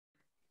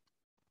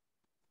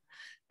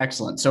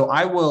Excellent. So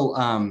I will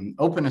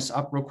open us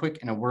up real quick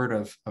in a word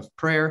of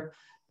prayer.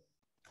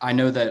 I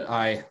know that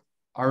I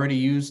already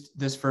used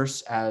this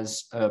verse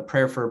as a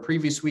prayer for a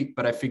previous week,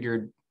 but I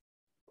figured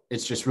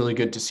it's just really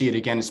good to see it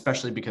again,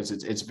 especially because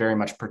it's very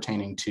much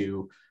pertaining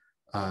to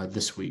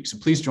this week. So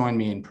please join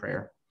me in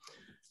prayer.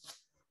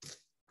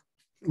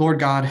 Lord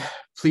God,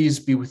 please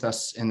be with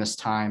us in this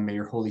time. May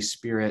your Holy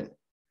Spirit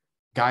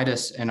guide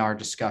us in our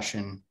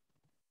discussion.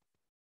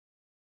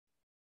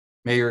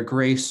 May your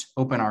grace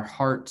open our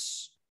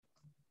hearts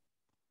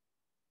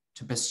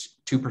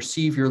to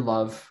perceive your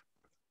love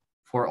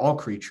for all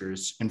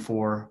creatures and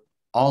for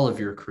all of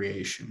your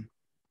creation.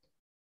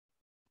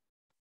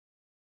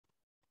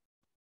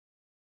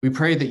 We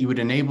pray that you would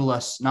enable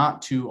us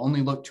not to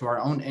only look to our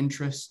own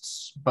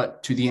interests,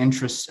 but to the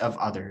interests of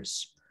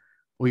others.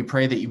 We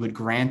pray that you would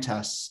grant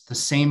us the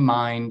same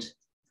mind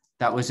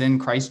that was in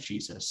Christ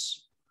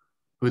Jesus,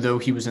 who, though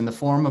he was in the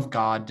form of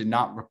God, did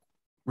not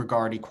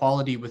regard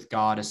equality with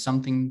God as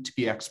something to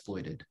be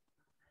exploited,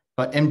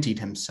 but emptied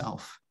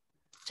himself,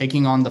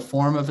 taking on the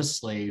form of a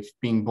slave,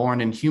 being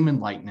born in human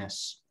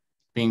likeness,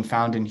 being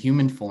found in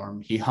human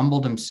form, he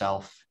humbled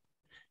himself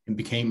and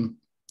became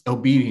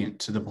obedient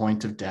to the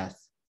point of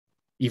death,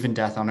 even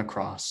death on a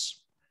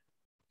cross.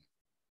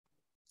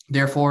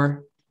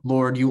 Therefore,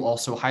 Lord, you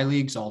also highly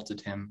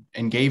exalted him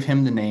and gave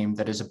him the name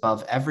that is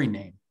above every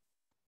name,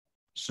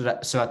 so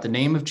at the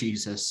name of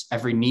Jesus,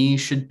 every knee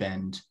should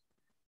bend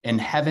in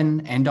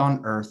heaven and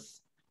on earth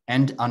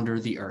and under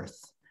the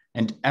earth,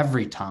 and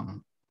every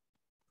tongue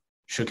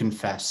should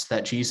confess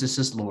that Jesus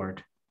is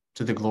Lord,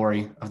 to the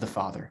glory of the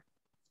Father.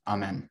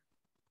 Amen.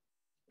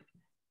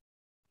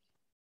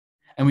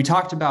 And we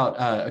talked about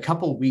a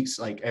couple of weeks,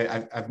 like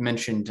I've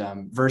mentioned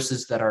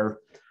verses that are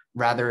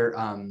rather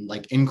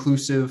like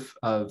inclusive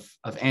of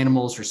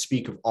animals or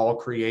speak of all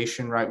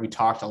creation, right? We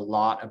talked a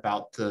lot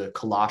about the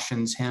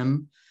Colossians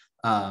hymn,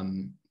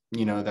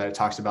 that it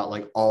talks about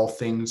like all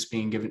things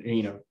being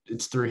given,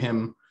 it's through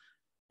him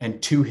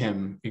and to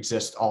him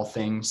exist all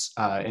things.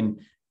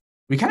 And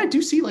we kind of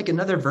do see like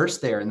another verse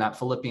there in that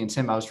Philippians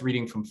hymn. I was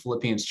reading from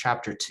Philippians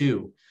chapter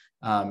 2,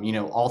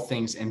 all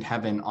things in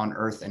heaven, on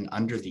earth, and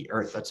under the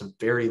earth. That's a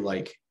very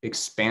like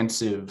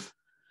expansive,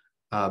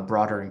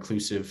 broader,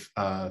 inclusive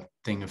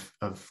thing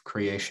of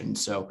creation.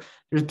 So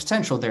there's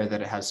potential there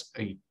that it has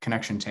a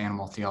connection to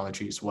animal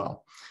theology as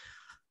well.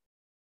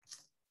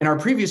 In our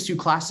previous two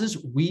classes,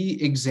 we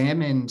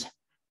examined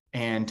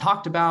and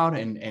talked about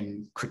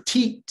and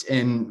critiqued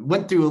and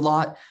went through a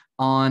lot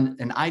on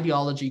an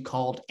ideology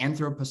called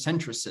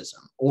anthropocentrism,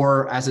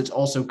 or as it's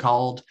also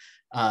called,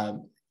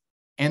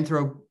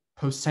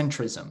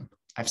 anthropocentrism.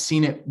 I've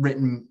seen it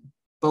written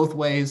both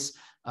ways,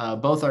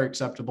 both are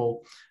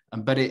acceptable,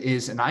 but it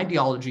is an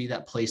ideology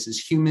that places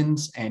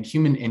humans and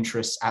human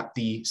interests at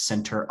the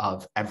center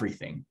of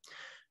everything.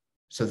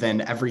 So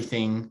then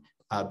everything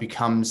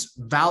becomes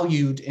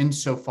valued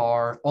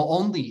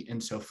only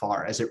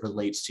insofar as it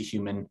relates to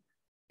human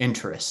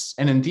interests.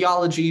 And in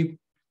theology,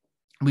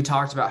 we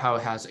talked about how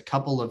it has a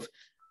couple of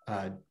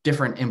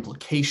different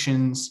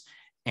implications,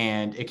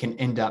 and it can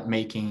end up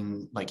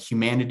making like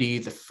humanity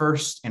the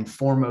first and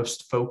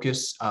foremost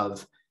focus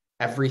of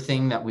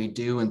everything that we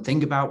do and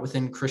think about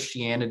within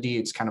Christianity.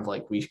 It's kind of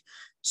like we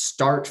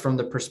start from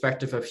the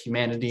perspective of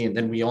humanity and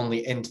then we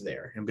only end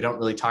there, and we don't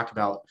really talk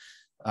about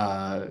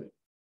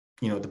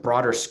the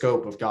broader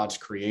scope of God's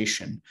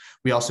creation.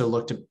 We also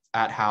looked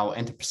at how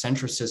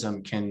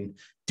anthropocentrism can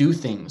do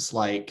things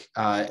like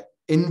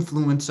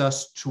influence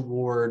us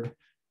toward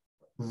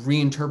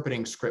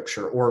reinterpreting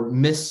scripture or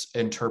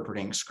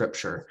misinterpreting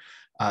scripture,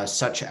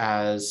 such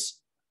as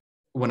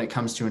when it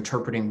comes to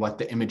interpreting what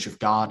the image of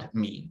God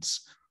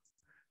means.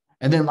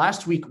 And then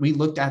last week, we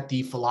looked at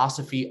the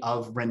philosophy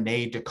of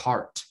René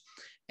Descartes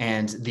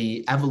and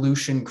the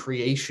evolution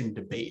creation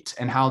debate,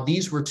 and how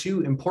these were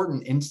two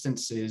important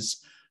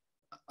instances,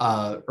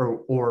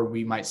 or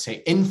we might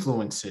say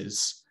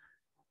influences,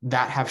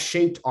 that have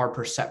shaped our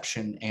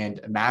perception and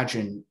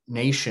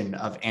imagination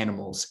of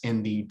animals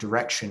in the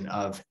direction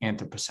of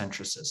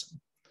anthropocentrism.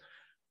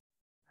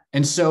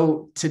 And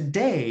so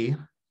today,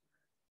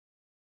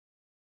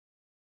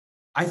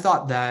 I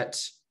thought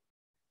that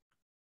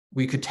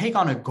we could take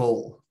on a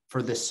goal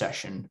for this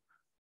session,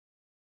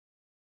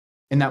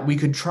 and that we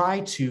could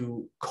try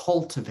to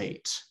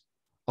cultivate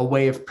a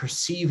way of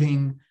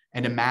perceiving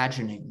and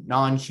imagining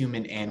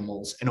non-human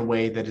animals in a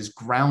way that is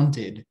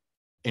grounded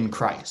in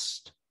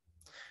Christ.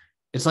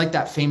 It's like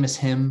that famous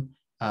hymn,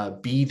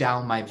 "Be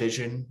Thou My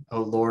Vision,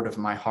 O Lord of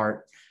my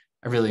heart."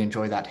 I really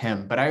enjoy that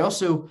hymn, but I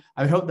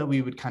would hope that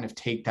we would kind of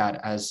take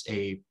that as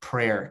a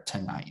prayer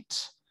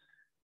tonight.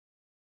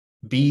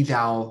 Be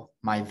Thou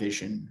my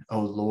vision,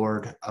 O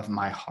Lord of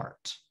my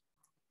heart.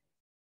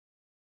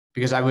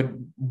 Because I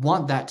would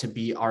want that to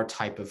be our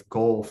type of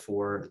goal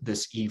for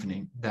this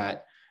evening,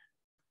 that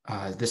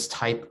this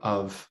type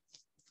of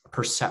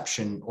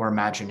perception or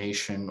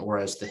imagination, or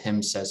as the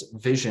hymn says,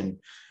 vision,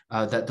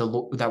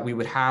 that we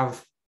would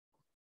have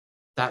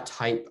that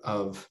type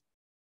of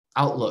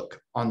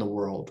outlook on the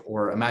world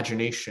or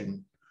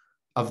imagination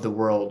of the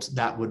world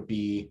that would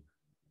be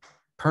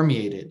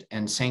permeated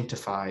and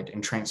sanctified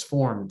and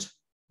transformed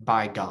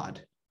by God.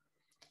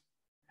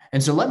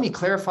 And so let me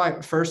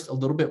clarify first a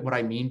little bit what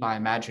I mean by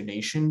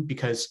imagination,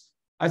 because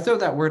I throw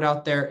that word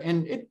out there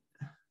and it,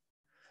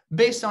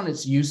 based on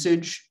its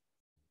usage,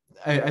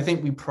 I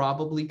think we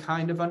probably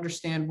kind of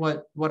understand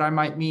what I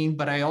might mean,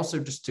 but I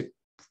also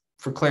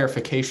for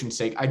clarification's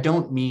sake, I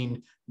don't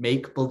mean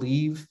make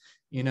believe,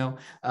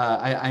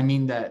 I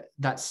mean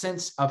that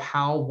sense of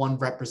how one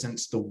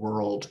represents the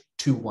world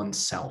to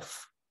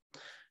oneself.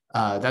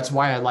 That's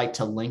why I like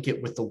to link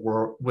it with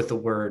the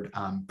word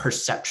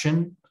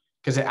perception,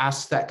 because it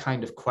asks that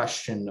kind of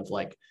question of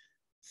like,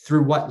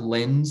 through what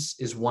lens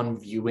is one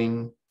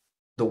viewing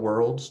the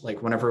world?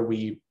 Like whenever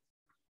we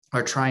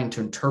are trying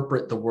to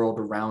interpret the world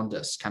around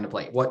us, kind of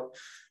like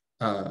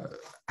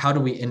how do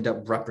we end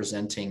up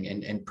representing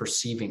and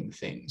perceiving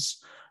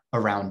things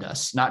around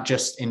us? Not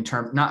just in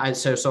term,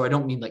 so I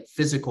don't mean like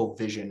physical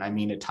vision. I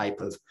mean a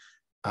type of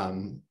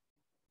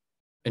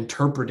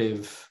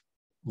interpretive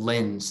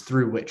lens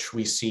through which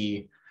we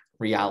see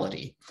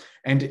reality.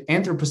 And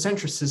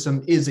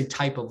anthropocentrism is a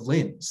type of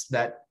lens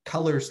that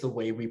colors the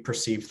way we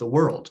perceive the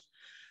world.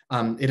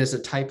 It is a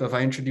type of,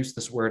 I introduced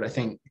this word, I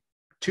think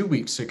 2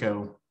 weeks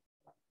ago.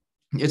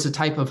 It's a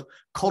type of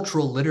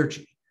cultural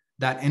liturgy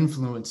that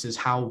influences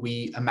how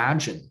we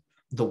imagine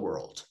the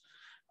world.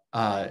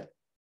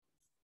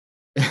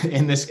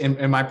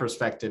 In my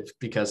perspective,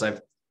 because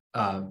I've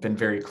been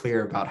very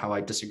clear about how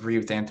I disagree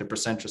with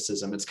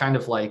anthropocentrism. It's kind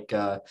of like,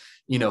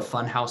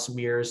 funhouse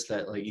mirrors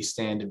that like you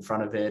stand in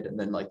front of it and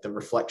then like the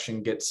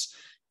reflection gets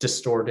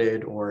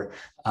distorted or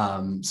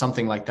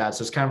something like that.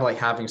 So it's kind of like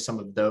having some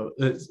of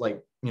those,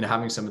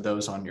 having some of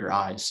those on your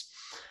eyes.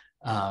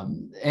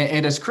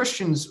 And as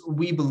Christians,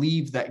 we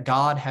believe that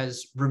God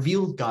has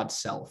revealed God's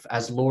self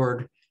as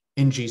Lord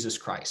in Jesus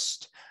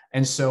Christ.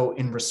 And so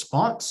in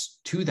response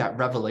to that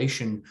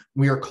revelation,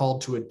 we are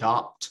called to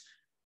adopt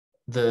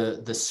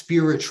the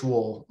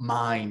spiritual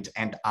mind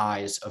and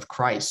eyes of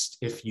Christ,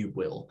 if you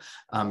will,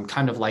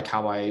 kind of like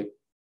how I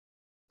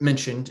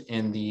mentioned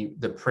in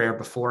the prayer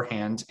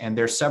beforehand. And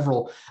there's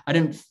several, I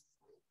didn't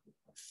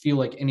feel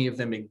like any of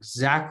them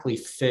exactly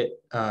fit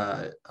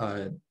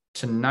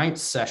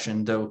tonight's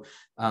session, though,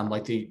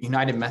 like the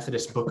United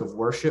Methodist Book of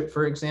Worship,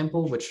 for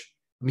example, which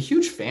I'm a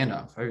huge fan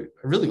of. I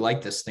really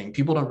like this thing.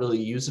 People don't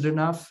really use it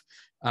enough.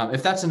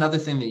 If that's another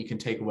thing that you can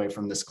take away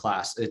from this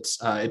class, it's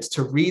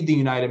to read the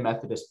United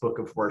Methodist Book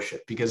of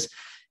Worship, because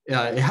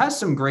it has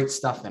some great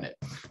stuff in it.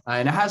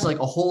 And it has like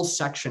a whole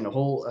section, a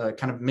whole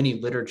kind of mini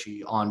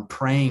liturgy on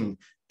praying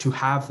to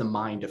have the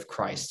mind of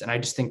Christ. And I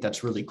just think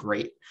that's really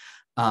great.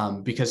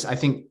 Because I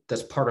think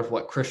that's part of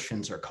what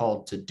Christians are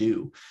called to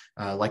do.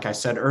 Like I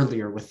said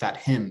earlier with that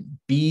hymn,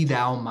 "Be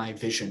thou my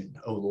vision,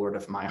 O Lord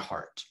of my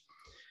heart."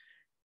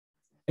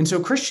 And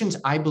so Christians,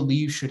 I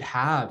believe, should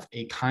have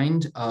a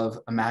kind of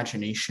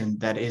imagination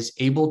that is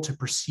able to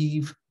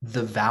perceive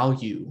the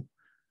value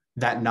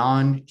that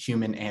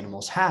non-human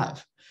animals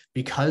have,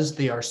 because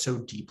they are so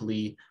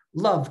deeply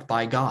loved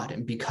by God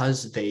and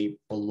because they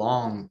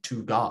belong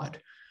to God.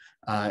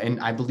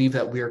 And I believe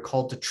that we are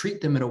called to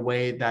treat them in a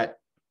way that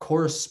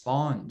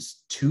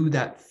corresponds to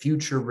that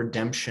future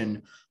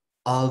redemption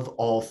of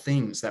all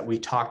things that we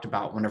talked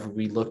about whenever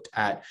we looked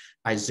at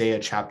Isaiah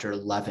chapter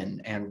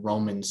 11 and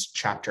Romans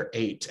chapter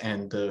 8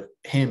 and the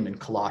hymn in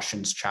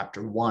Colossians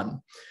chapter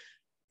 1.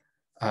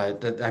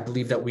 That I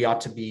believe that we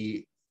ought to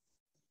be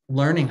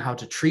learning how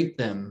to treat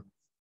them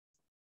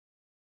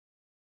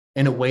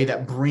in a way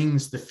that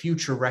brings the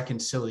future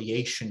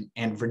reconciliation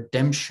and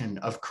redemption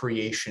of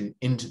creation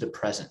into the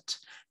present,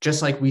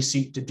 just like we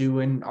seek to do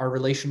in our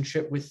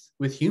relationship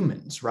with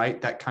humans,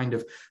 right? That kind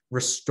of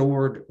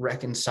restored,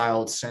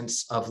 reconciled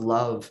sense of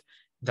love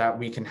that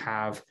we can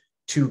have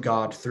to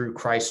God through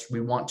Christ.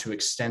 We want to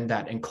extend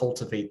that and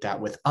cultivate that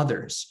with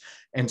others.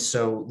 And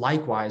so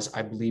likewise,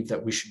 I believe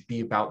that we should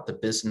be about the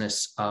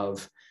business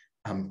of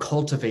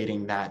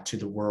cultivating that to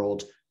the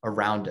world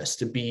around us,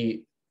 to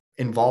be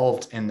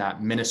involved in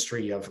that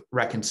ministry of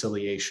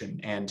reconciliation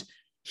and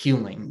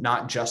healing,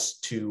 not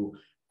just to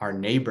our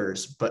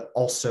neighbors, but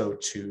also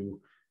to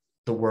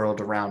the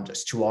world around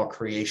us, to all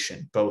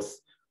creation, both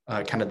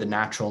kind of the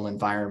natural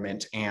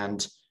environment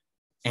and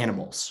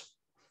animals.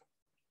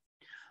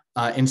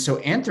 And so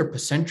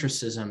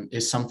anthropocentrism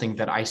is something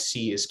that I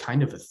see as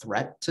kind of a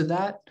threat to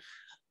that.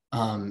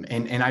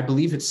 And I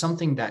believe it's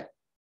something that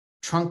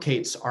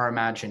truncates our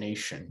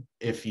imagination,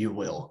 if you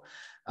will,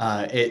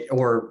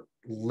 or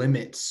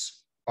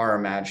limits our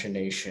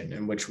imagination,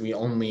 in which we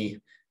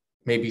only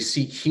maybe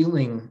seek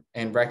healing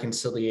and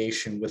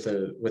reconciliation with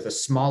a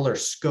smaller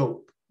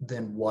scope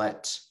than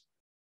what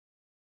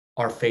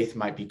our faith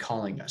might be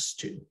calling us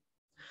to.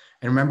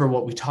 And remember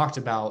what we talked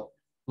about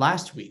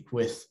last week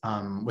with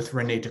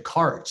René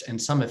Descartes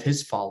and some of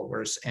his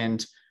followers,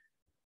 and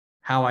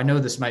how, I know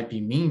this might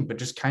be mean, but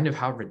just kind of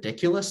how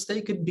ridiculous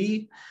they could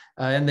be.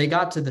 And they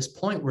got to this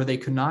point where they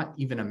could not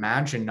even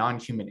imagine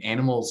non-human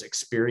animals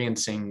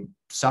experiencing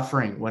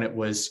suffering when it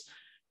was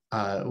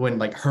when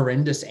like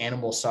horrendous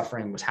animal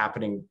suffering was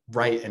happening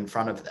right in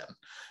front of them,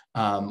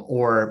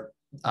 or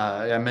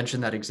I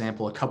mentioned that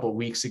example a couple of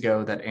weeks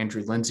ago that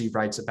Andrew Lindsay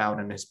writes about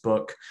in his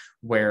book,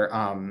 where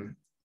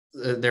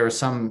there was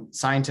some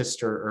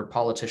scientist or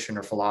politician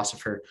or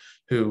philosopher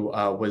who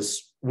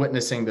was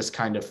witnessing this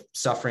kind of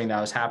suffering that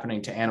was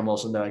happening to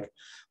animals, and they're like,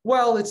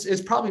 well,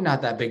 it's probably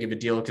not that big of a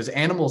deal because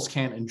animals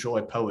can't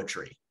enjoy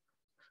poetry.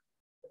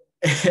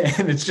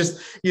 And it's just,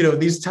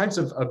 these types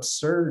of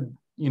absurd,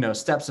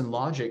 steps in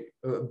logic,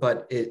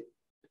 but it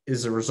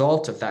is a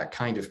result of that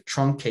kind of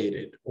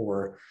truncated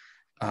or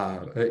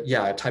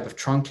a type of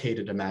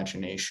truncated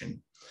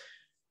imagination.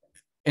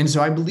 And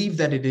so I believe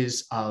that it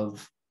is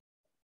of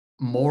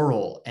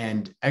moral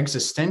and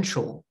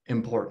existential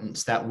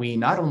importance that we,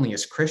 not only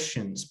as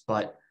Christians,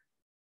 but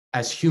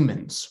as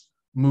humans,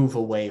 move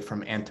away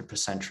from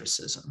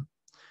anthropocentrism.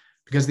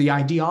 Because the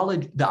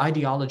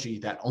ideology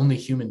that only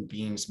human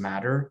beings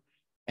matter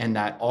and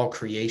that all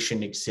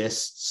creation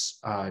exists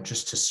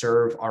just to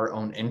serve our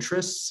own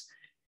interests,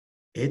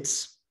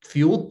 it's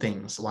fueled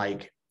things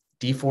like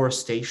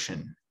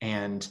deforestation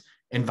and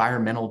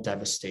environmental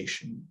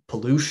devastation,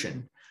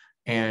 pollution,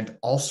 and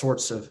all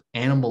sorts of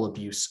animal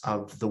abuse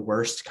of the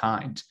worst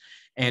kind.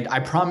 And I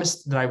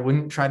promised that I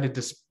wouldn't try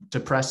to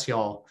depress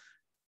y'all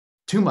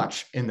too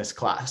much in this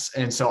class.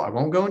 And so I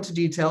won't go into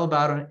detail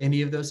about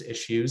any of those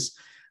issues,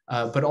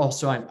 but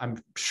also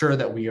I'm sure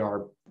that we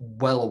are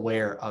well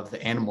aware of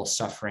the animal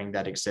suffering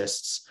that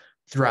exists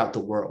throughout the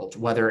world,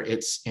 whether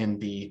it's in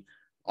the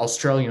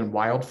Australian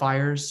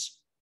wildfires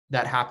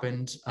that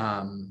happened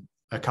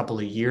a couple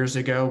of years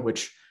ago,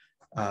 which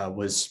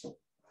was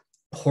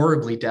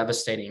horribly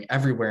devastating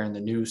everywhere in the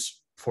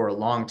news for a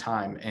long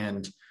time.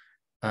 And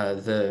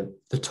the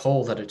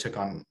toll that it took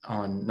on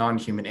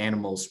non-human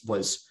animals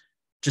was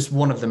just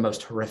one of the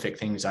most horrific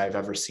things I've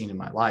ever seen in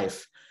my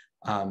life.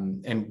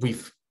 And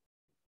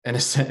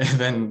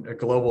then a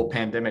global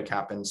pandemic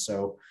happened.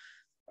 So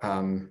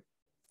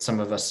some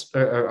of us,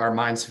 our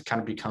minds have kind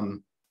of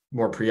become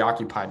more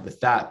preoccupied with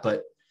that.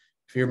 But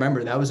if you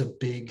remember, that was a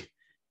big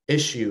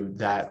issue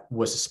that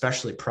was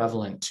especially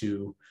prevalent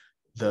to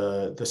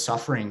the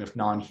suffering of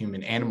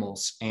non-human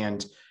animals.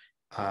 And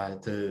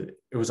it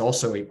was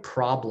also a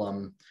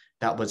problem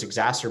that was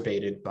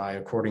exacerbated by,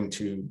 according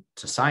to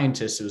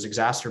scientists, it was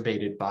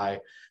exacerbated by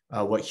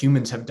what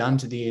humans have done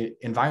to the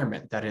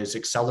environment that has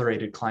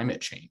accelerated climate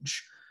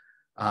change.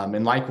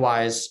 And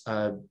likewise,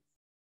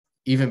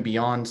 even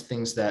beyond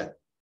things that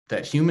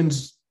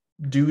humans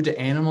do to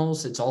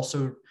animals, it's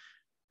also,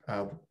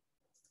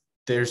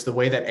 there's the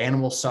way that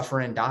animals suffer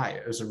and die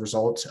as a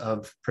result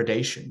of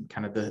predation,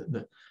 kind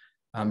of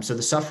so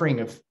the suffering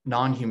of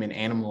non-human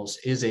animals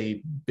is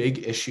a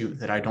big issue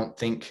that I don't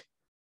think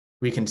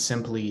we can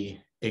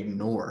simply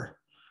ignore.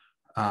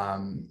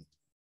 And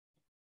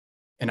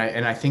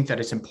I think that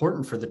it's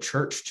important for the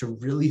church to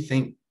really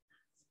think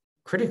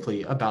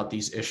critically about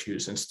these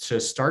issues and to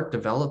start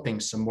developing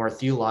some more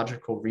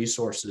theological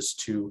resources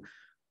to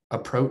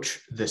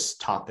approach this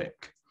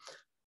topic.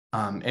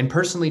 And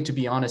personally, to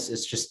be honest,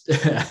 it's just,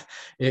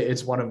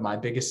 it's one of my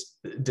biggest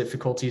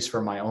difficulties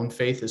for my own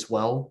faith as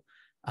well.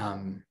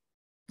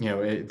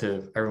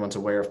 Everyone's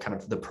aware of kind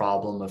of the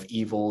problem of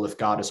evil. If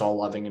God is all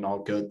loving and all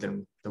good,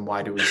 then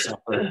why do we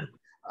suffer?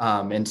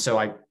 And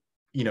so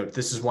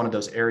this is one of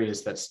those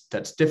areas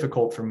that's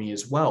difficult for me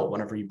as well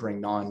whenever you bring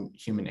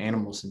non-human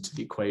animals into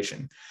the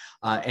equation.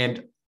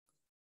 And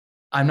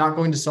I'm not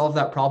going to solve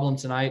that problem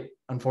tonight,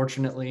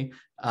 unfortunately,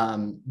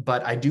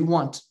 but I do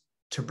want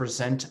to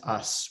present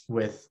us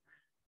with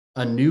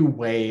a new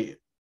way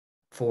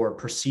for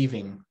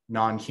perceiving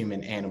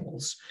non-human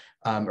animals,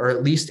 or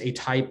at least a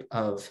type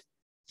of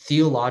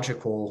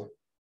theological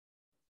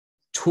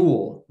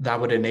tool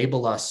that would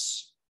enable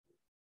us,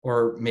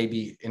 or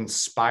maybe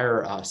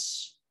inspire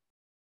us,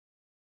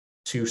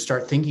 to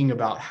start thinking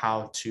about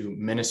how to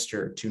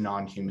minister to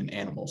non-human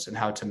animals and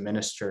how to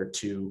minister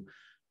to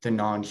the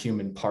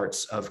non-human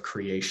parts of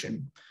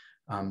creation.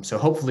 So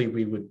hopefully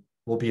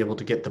we'll be able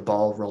to get the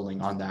ball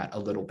rolling on that a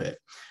little bit.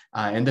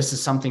 And this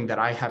is something that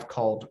I have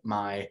called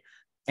my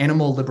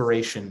animal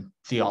liberation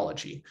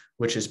theology,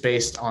 which is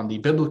based on the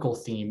biblical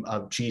theme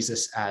of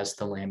Jesus as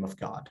the Lamb of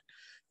God.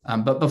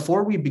 But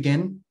before we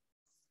begin,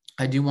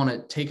 I do want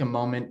to take a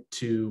moment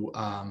to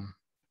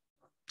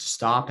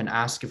stop and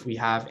ask if we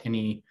have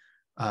any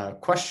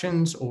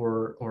questions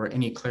or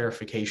any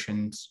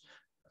clarifications,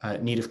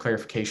 need of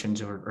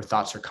clarifications or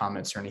thoughts or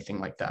comments or anything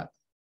like that.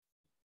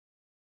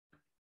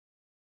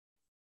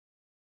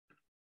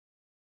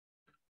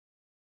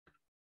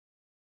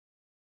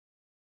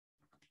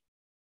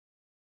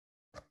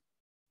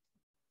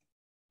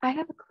 I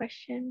have a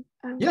question.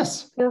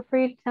 Yes. Feel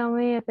free to tell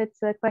me if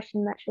it's a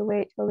question that should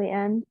wait till the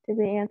end to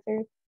be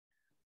answered.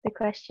 The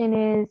question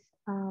is,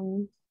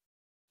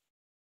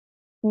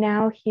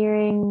 now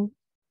hearing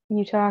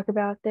you talk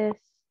about this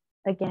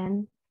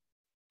again,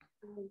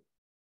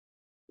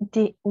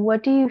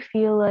 what do you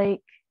feel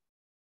like,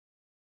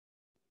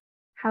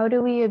 how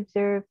do we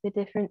observe the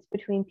difference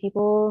between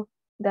people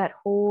that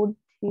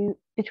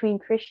between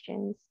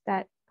Christians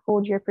that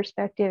hold your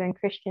perspective and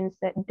Christians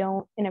that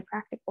don't, in a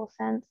practical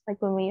sense,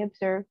 like when we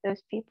observe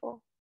those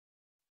people?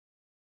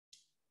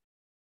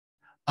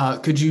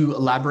 Could you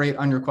elaborate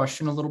on your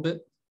question a little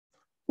bit?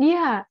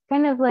 Yeah,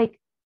 kind of like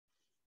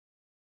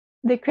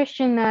the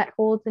Christian that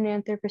holds an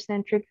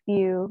anthropocentric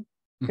view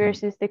Mhm.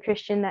 versus the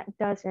Christian that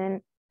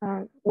doesn't.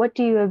 What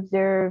do you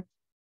observe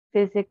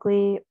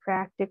physically,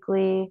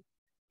 practically,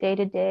 day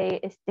to day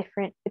is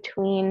different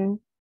between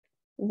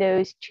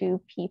those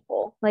two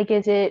people? Like,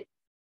 is it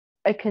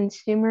a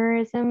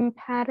consumerism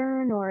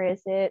pattern or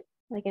is it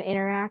like an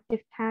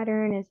interactive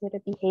pattern? Is it a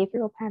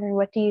behavioral pattern?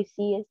 What do you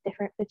see as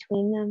different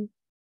between them?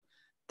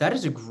 That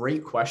is a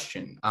great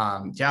question.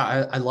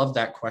 Yeah, I love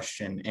that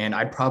question. And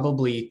I'd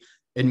probably,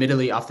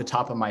 admittedly, off the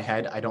top of my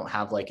head, I don't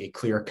have like a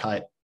clear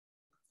cut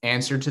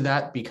answer to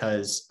that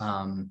because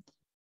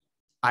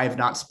I have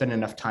not spent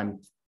enough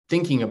time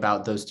thinking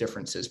about those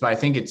differences. But I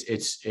think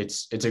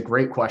it's a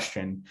great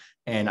question,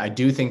 and I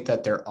do think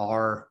that there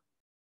are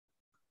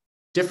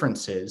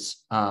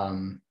differences.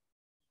 I'm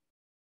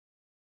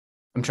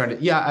trying to,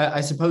 yeah,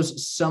 I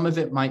suppose some of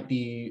it might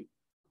be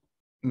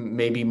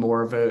maybe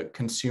more of a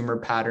consumer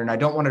pattern. I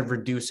don't want to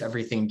reduce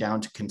everything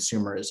down to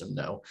consumerism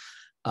though.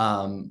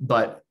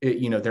 But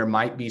there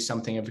might be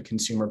something of a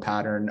consumer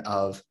pattern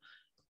of,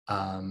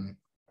 um,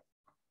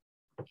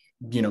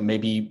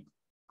 maybe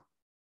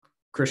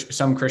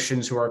some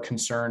Christians who are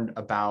concerned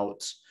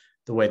about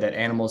the way that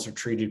animals are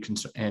treated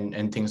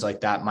and things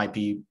like that might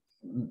be,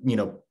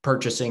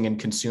 purchasing and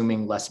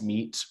consuming less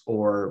meat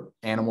or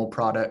animal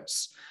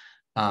products.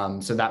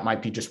 So that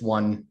might be just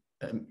one,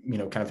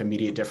 kind of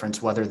immediate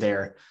difference, whether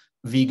they're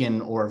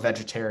vegan or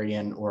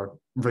vegetarian or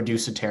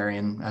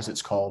reducitarian, as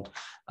it's called.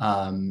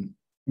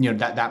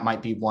 That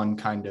might be one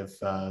kind of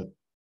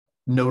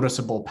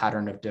noticeable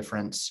pattern of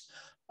difference.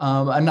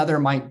 Another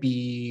might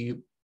be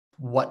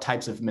what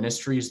types of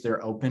ministries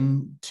they're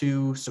open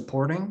to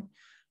supporting.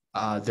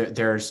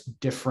 There's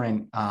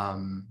different,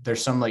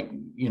 there's some like,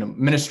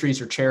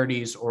 ministries or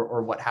charities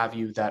or what have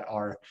you that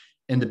are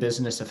in the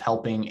business of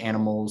helping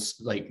animals,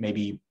 like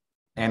maybe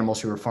animals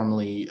who were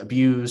formerly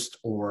abused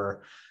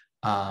or,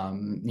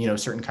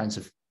 certain kinds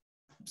of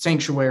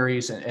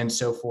sanctuaries and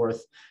so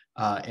forth.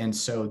 And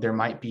so there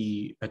might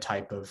be a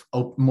type of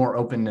more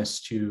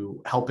openness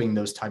to helping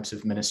those types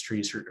of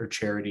ministries or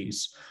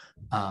charities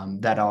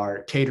that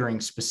are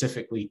catering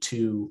specifically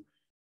to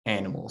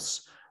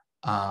animals.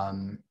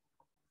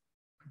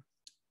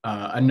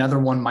 Another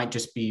one might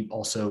just be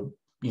also,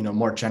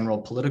 more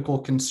general political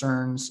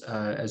concerns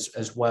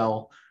as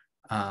well.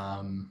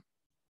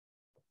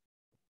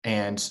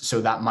 And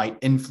so that might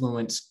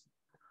influence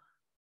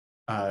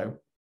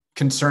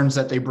concerns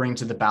that they bring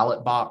to the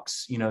ballot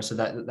box, so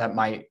that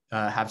might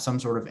have some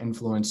sort of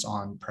influence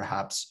on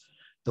perhaps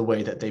the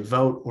way that they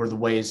vote or the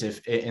ways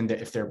if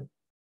they're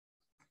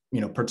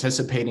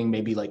participating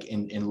maybe like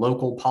in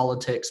local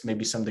politics,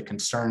 maybe some of the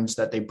concerns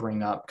that they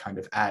bring up kind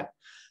of at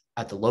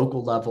the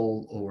local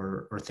level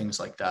or things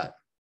like that.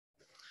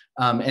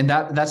 And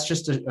that's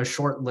just a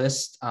short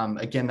list.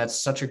 Again, that's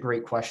such a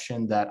great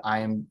question that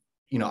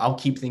I'll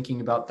keep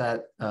thinking about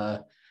that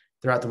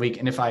throughout the week.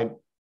 And if I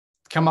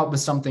come up with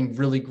something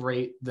really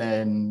great,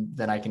 then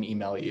I can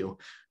email you.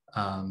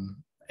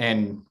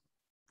 And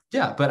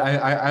yeah, but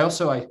I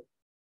also, I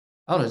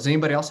don't know, does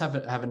anybody else have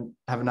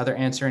another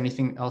answer,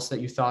 anything else that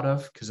you thought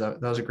of? Because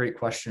that was a great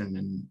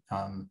question.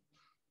 And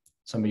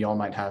some of y'all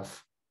might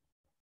have.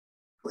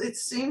 It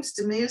seems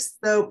to me as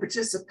though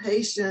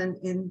participation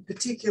in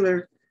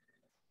particular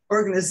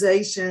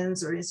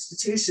organizations or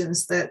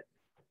institutions that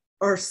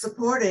are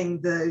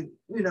supporting the,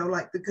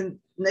 like the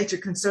Nature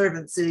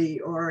Conservancy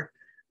or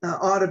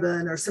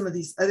Audubon or some of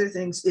these other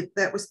things, if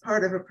that was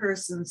part of a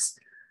person's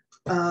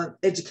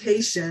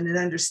education and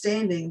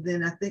understanding,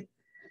 then I think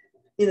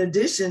in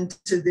addition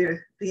to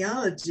their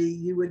theology,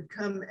 you would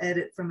come at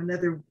it from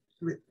another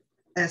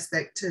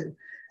aspect too.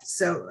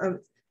 So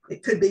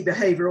it could be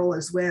behavioral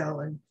as well,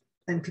 and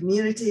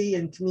community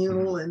and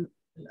communal and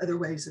other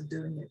ways of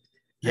doing it.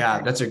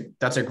 Yeah,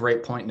 that's a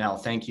great point, Nell.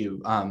 Thank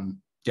you.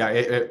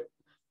 Yeah,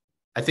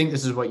 I think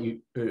this is what you,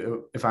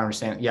 if I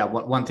understand. Yeah,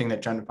 one thing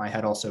that jumped in my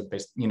head also,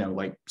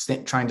 like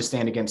trying to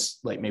stand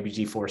against like maybe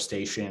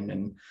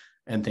deforestation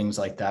and things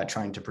like that,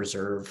 trying to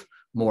preserve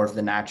more of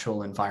the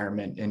natural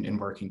environment and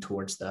working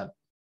towards that.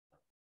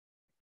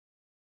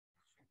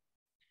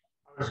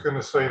 I was going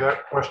to say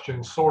that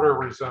question sort of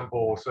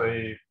resembles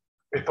a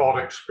thought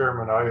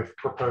experiment I've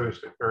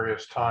proposed at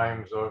various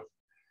times of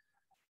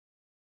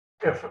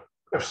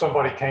if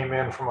somebody came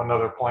in from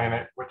another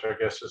planet, which I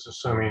guess is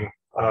assuming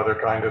another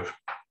kind of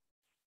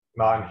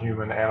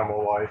non-human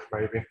animal life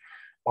maybe,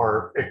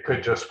 or it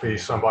could just be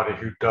somebody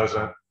who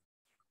doesn't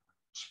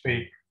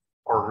speak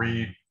or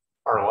read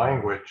our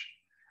language.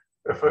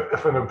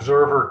 If an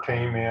observer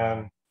came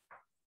in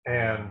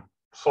and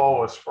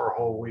saw us for a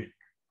whole week,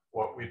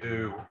 what we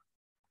do,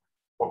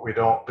 what we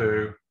don't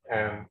do,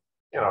 and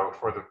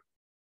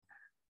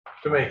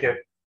to make it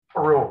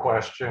a real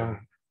question,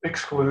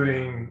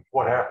 excluding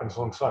what happens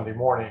on Sunday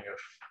morning if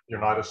you're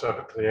not a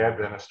Seventh-day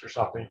Adventist or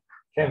something,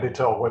 can they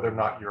tell whether or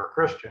not you're a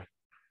Christian?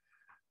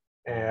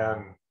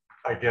 And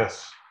I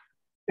guess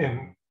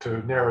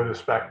to narrow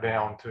this back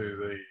down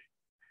to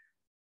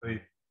the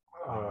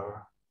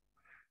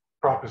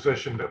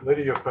proposition that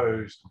Lydia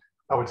posed,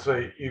 I would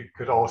say you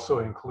could also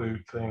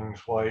include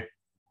things like,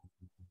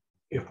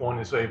 if one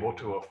is able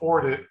to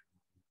afford it,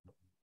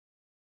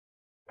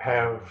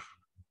 have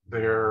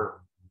their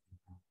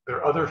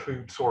other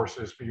food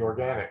sources be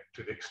organic,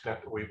 to the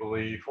extent that we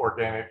believe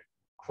organic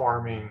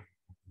farming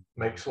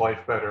makes life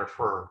better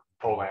for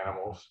whole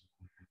animals.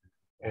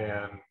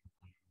 And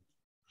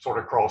sort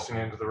of crossing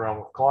into the realm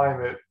of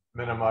climate,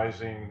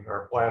 minimizing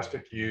our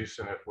plastic use,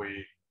 and if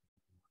we,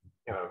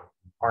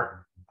 aren't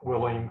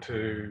willing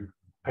to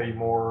pay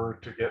more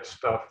to get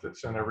stuff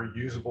that's in a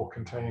reusable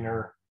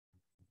container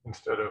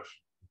instead of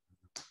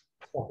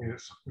something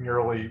that's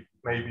merely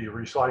maybe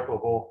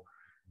recyclable,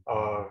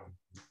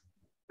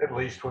 at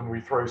least when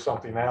we throw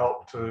something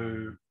out,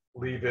 to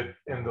leave it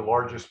in the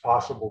largest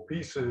possible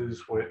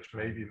pieces, which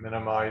maybe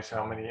minimize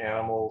how many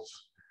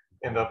animals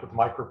end up with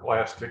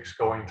microplastics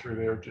going through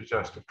their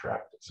digestive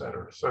tract, et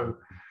cetera. So,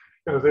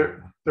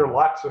 there are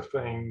lots of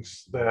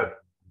things that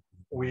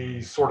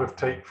we sort of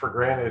take for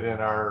granted in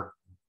our,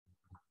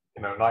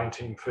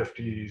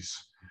 1950s,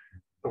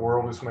 the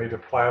world is made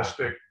of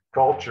plastic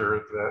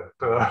culture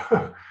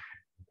that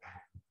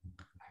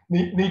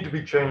need to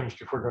be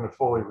changed if we're going to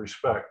fully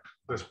respect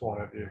this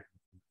point of view.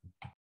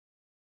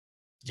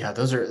 Yeah,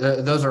 those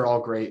are all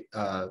great.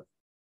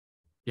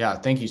 Yeah,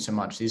 thank you so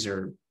much. These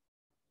are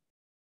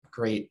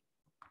great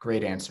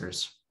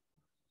answers.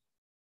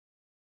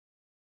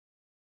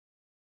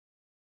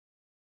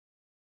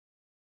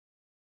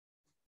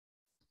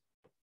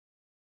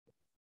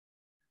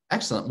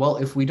 Excellent. Well,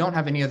 if we don't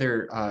have any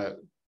other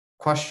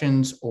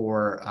questions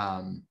or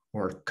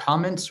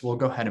comments, we'll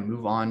go ahead and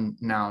move on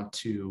now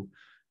to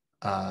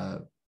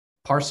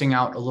parsing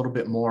out a little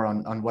bit more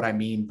on what I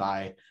mean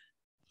by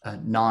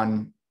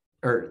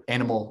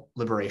animal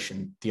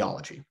liberation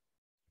theology.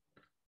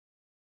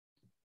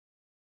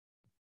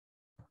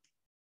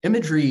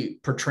 Imagery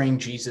portraying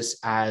Jesus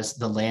as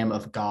the Lamb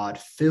of God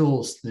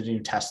fills the New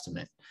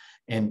Testament.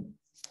 And,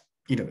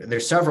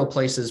 there's several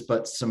places,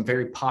 but some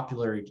very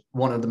popular,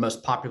 one of the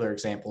most popular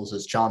examples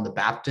is John the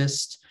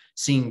Baptist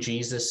seeing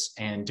Jesus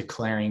and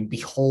declaring,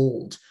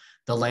 "Behold,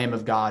 the Lamb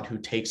of God who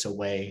takes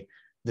away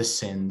the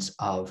sins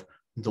of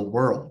the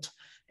world."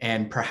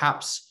 And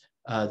perhaps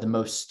the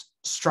most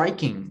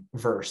striking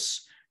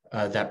verse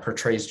that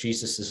portrays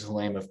Jesus as the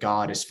Lamb of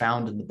God is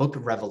found in the book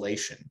of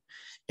Revelation,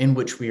 in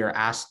which we are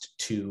asked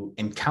to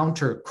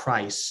encounter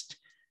Christ,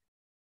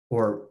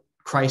 or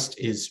Christ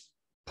is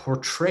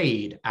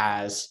portrayed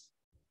as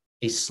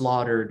a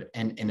slaughtered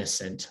and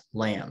innocent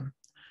lamb.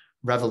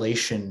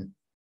 Revelation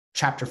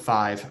chapter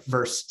 5,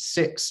 verse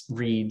 6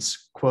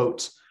 reads,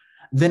 quote,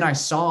 "Then I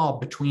saw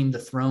between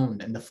the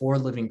throne and the four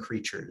living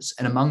creatures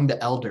and among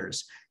the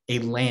elders a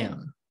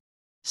lamb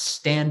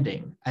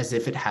standing as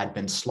if it had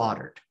been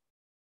slaughtered,"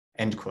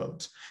 end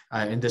quote.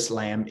 And this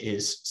lamb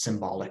is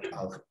symbolic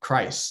of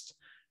Christ.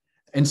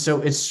 And so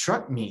it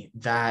struck me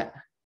that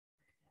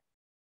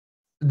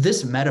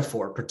this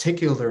metaphor,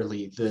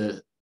 particularly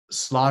the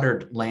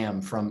slaughtered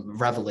lamb from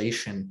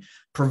Revelation,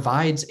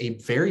 provides a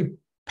very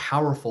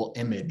powerful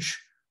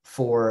image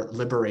for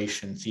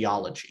liberation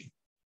theology.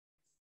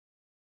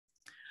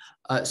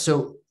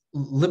 So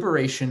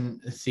liberation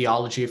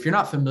theology, if you're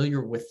not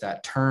familiar with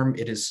that term,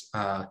 it is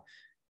a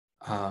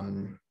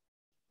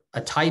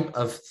type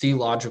of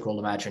theological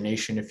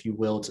imagination, if you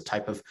will. It's a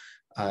type of,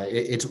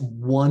 it's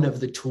one of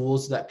the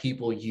tools that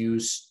people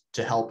use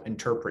to help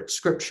interpret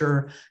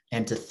scripture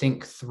and to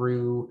think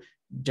through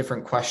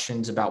different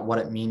questions about what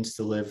it means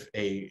to live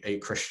a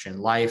Christian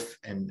life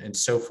and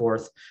so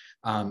forth.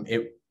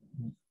 It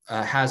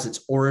has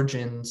its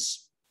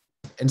origins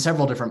in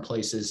several different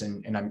places,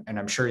 and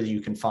I'm sure that you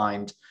can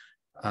find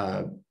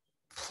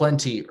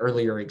plenty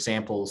earlier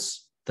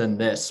examples than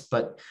this,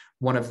 but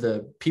one of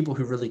the people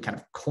who really kind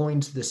of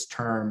coined this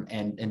term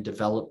and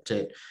developed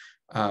it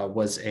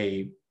was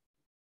a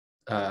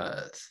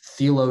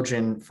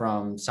theologian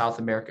from South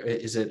America.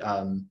 Is it,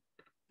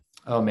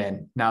 oh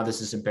man, now this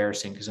is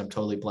embarrassing because I'm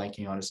totally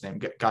blanking on his name.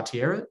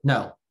 Gautier?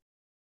 No.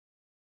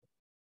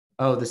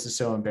 Oh, this is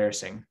so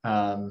embarrassing.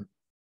 All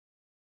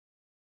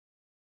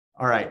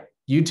right,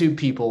 YouTube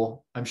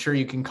people, I'm sure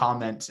you can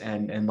comment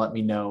and let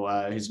me know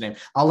his name.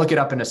 I'll look it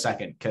up in a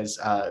second,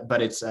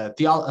 but it's a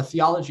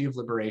theology of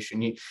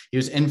liberation. He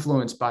was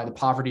influenced by the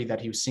poverty that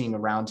he was seeing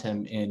around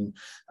him in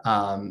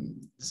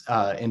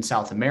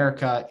South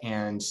America,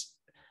 and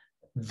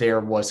there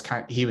was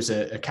he was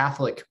a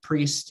Catholic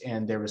priest,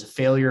 and there was a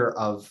failure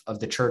of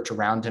the church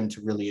around him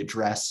to really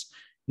address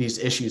these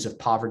issues of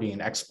poverty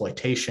and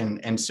exploitation.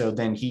 And so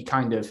then he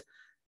kind of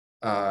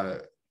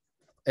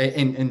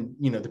and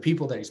the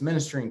people that he's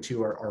ministering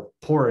to are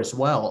poor as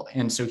well.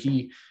 And so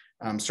he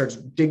starts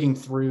digging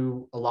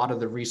through a lot of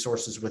the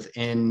resources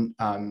within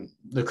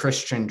the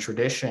Christian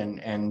tradition,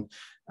 and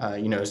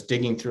is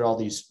digging through all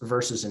these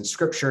verses in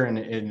scripture, and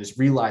is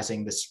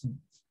realizing this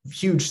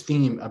huge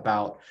theme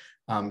about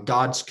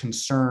God's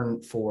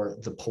concern for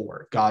the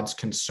poor, God's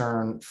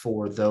concern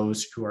for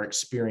those who are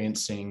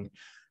experiencing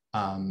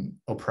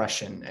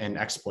oppression and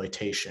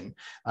exploitation.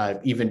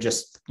 Even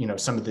just,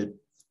 some of the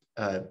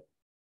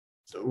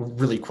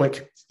really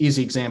quick,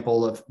 easy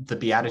example of the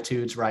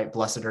Beatitudes, right?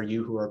 Blessed are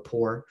you who are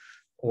poor,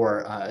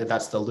 or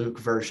that's the Luke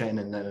version,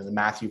 and then the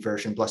Matthew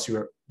version, blessed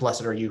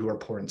are you who are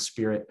poor in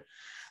spirit.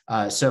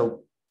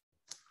 So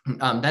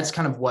that's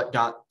kind of what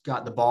got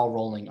the ball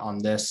rolling on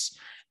this.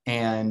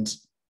 And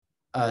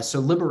so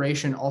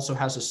liberation also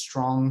has a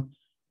strong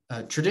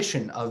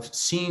tradition of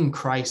seeing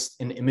Christ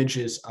in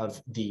images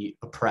of the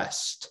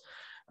oppressed,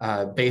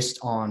 based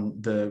on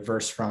the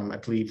verse from, I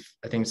think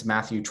it's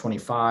Matthew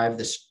 25,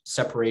 this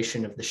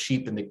separation of the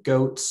sheep and the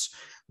goats,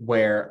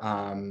 where,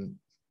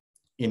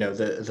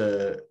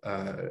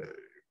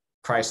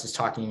 Christ is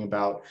talking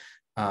about,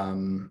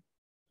 talking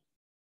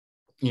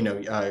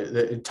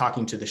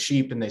to the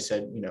sheep, and they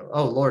said,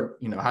 oh Lord,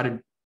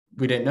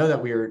 we didn't know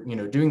that we were,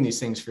 doing these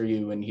things for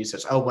you. And he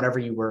says, oh, whenever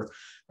you were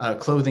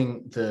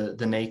clothing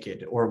the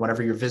naked, or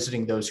whenever you're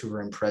visiting those who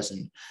were in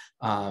prison,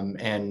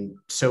 and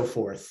so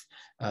forth,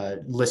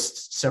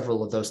 lists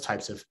several of those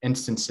types of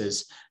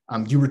instances.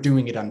 You were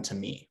doing it unto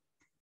me.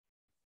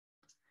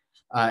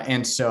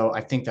 And so I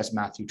think that's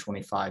Matthew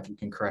 25. You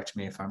can correct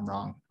me if I'm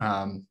wrong.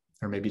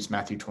 Or maybe it's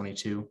Matthew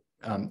 22.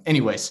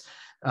 Anyways,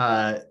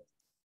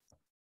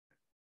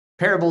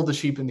 parable of the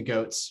sheep and the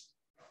goats.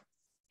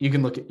 You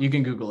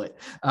can Google it.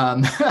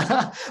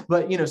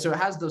 But, so it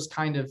has those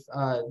kind of,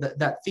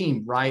 that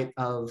theme, right?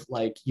 Of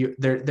like,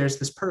 there's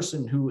this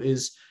person who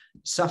is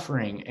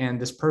suffering, and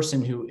this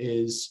person who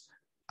is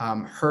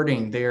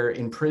hurting. They're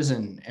in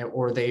prison,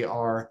 or they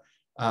are,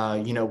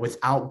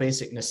 without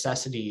basic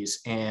necessities,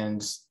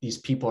 and these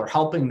people are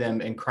helping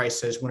them. And Christ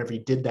says, whenever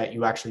you did that,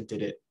 you actually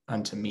did it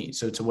unto me.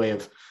 So it's a way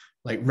of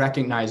like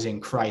recognizing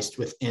Christ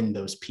within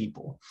those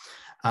people.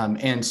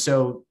 And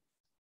so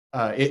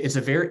and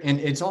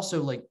it's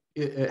also like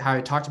how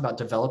I talked about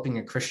developing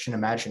a Christian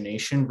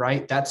imagination,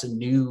 right? That's a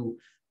new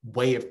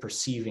way of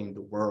perceiving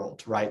the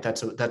world, right?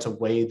 That's a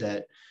way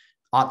that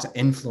ought to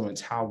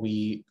influence how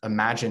we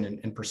imagine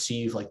and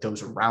perceive like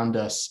those around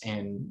us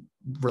and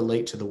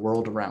relate to the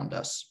world around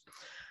us.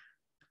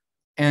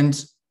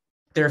 And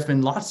there have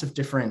been lots of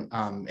different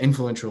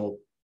influential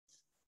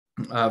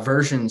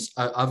versions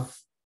of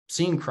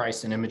seeing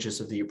Christ in images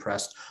of the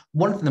oppressed.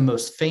 One of the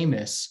most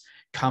famous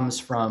comes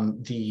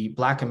from the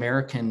Black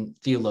American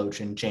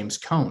theologian James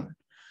Cone.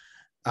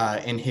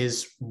 In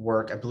his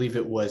work, I believe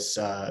it was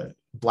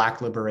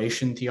Black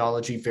Liberation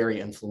Theology, very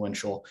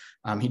influential.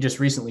 He just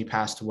recently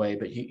passed away,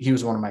 but he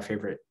was one of my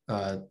favorite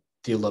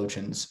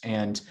theologians.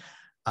 And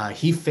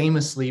he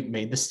famously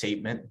made the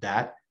statement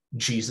that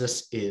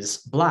Jesus is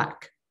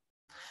Black.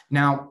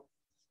 Now,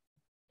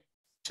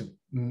 to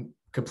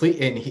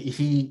complete, and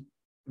he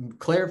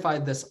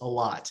clarified this a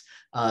lot.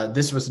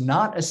 This was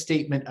not a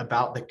statement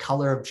about the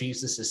color of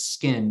Jesus's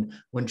skin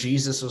when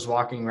Jesus was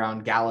walking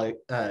around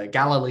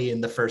Galilee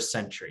in the first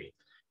century.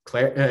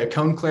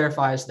 Cone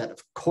clarifies that,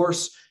 of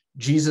course,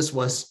 Jesus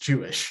was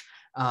Jewish,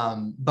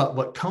 but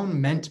what Cone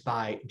meant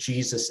by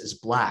Jesus is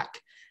Black,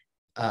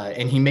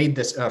 and he made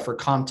this for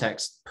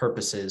context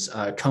purposes.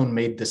 Cone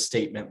made this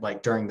statement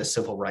like during the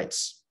civil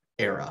rights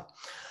era,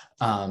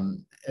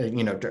 under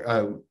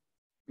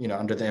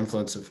the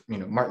influence of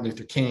Martin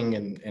Luther King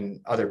and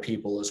other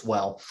people as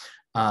well.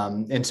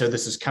 And so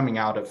this is coming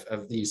out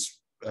of these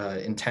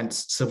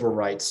intense civil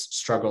rights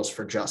struggles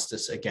for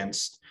justice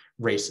against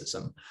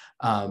racism.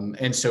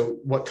 And so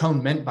what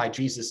Cone meant by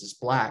Jesus is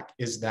Black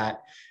is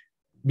that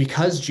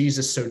because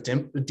Jesus so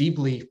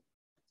deeply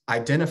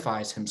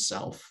identifies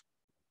himself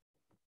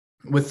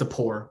with the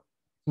poor,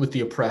 with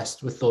the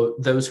oppressed, with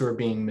those who are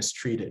being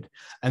mistreated,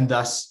 and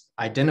thus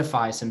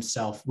identifies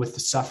himself with the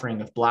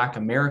suffering of Black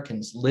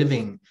Americans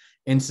living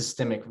in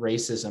systemic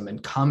racism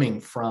and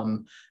coming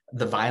from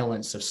the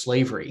violence of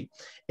slavery,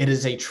 it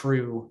is a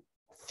true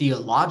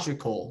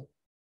theological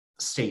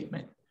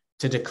statement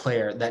to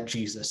declare that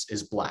Jesus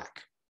is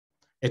Black.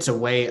 It's a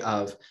way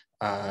of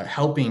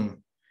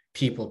helping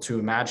people to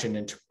imagine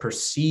and to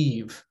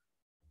perceive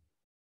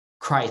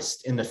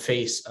Christ in the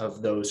face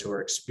of those who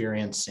are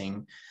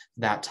experiencing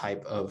that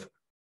type of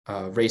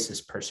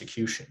racist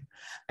persecution.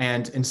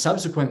 And in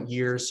subsequent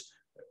years,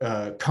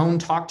 Cone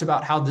talked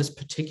about how this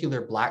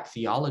particular Black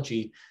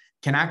theology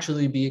can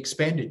actually be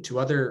expanded to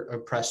other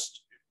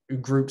oppressed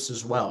groups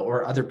as well,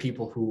 or other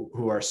people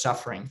who are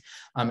suffering.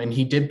 And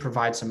he did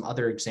provide some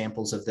other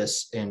examples of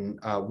this in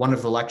one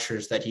of the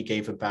lectures that he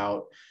gave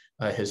about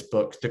his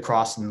book, The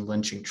Cross and the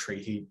Lynching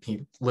Tree.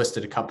 He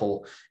listed a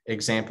couple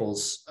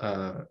examples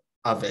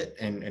of it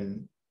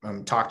and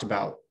talked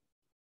about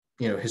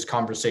his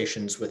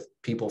conversations with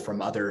people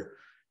from other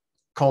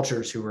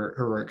cultures who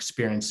were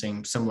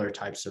experiencing similar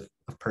types of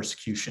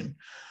persecution.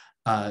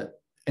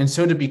 And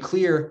so to be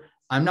clear,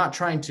 I'm not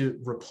trying to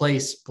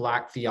replace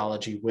Black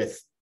theology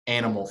with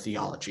animal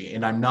theology,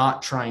 and I'm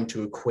not trying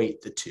to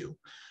equate the two.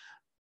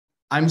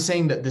 I'm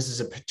saying that this is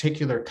a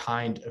particular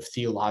kind of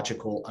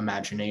theological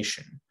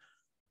imagination,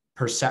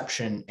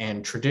 perception,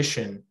 and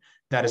tradition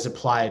that is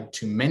applied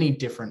to many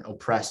different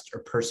oppressed or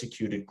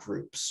persecuted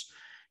groups.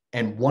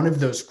 And one of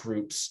those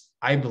groups,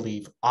 I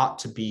believe, ought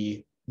to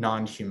be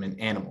non-human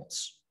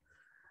animals.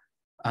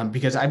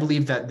 because I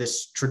believe that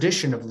this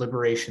tradition of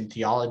liberation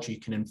theology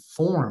can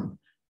inform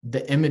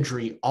the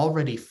imagery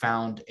already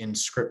found in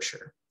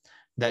Scripture,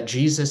 that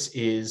Jesus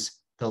is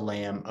the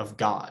Lamb of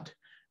God,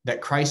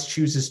 that Christ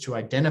chooses to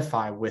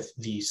identify with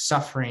the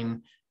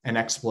suffering and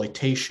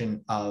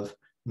exploitation of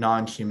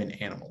non-human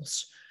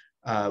animals.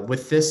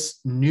 With this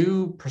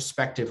new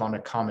perspective on a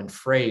common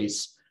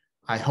phrase,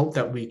 I hope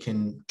that we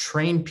can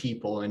train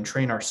people and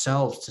train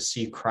ourselves to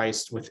see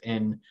Christ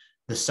within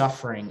the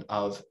suffering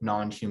of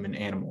non-human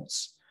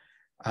animals.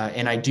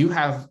 And I do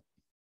have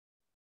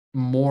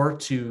more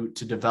to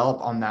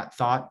develop on that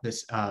thought.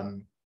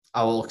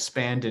 I will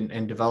expand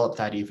and develop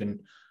that even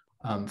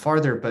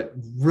farther. But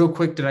real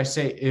quick,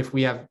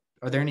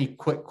 are there any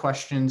quick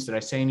questions? Did I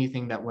say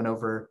anything that went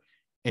over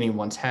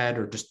anyone's head,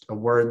 or just a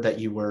word that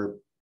you were,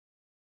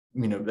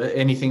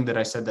 anything that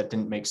I said that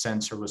didn't make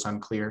sense or was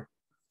unclear?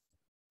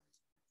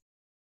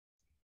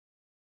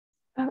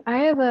 I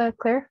have a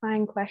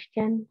clarifying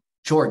question.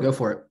 Sure, go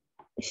for it.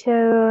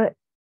 So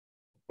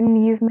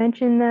you've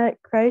mentioned that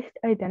Christ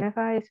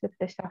identifies with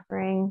the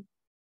suffering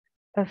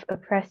of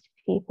oppressed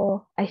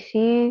people. I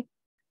see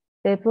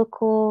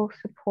biblical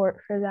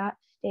support for that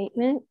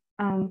statement.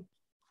 I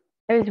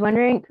was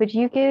wondering, could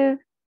you give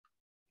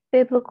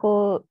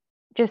biblical,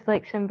 just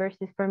like some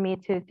verses for me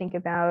to think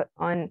about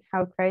on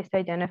how Christ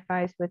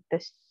identifies with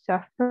the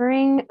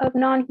suffering of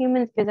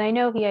non-humans? Because I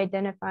know he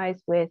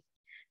identifies with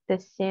the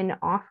sin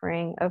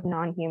offering of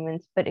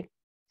non-humans, but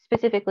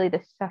specifically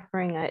the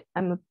suffering,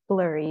 I'm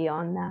blurry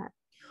on that.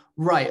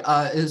 Right.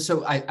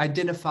 So I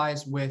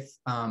identifies with,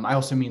 I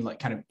also mean like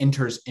kind of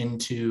enters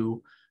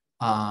into,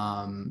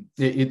 I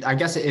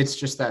guess it's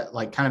just that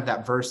like kind of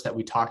that verse that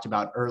we talked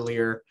about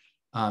earlier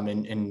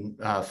in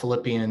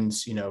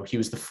Philippians, he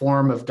was the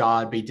form of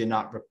God, but he did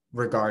not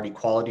regard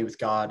equality with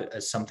God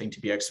as something to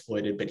be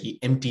exploited, but he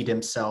emptied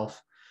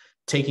himself,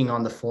 taking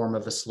on the form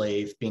of a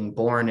slave, being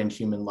born in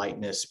human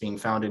likeness, being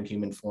found in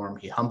human form.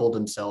 He humbled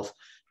himself,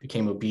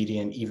 became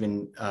obedient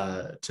even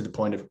to the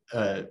point of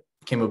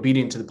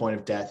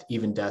death,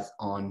 even death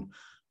on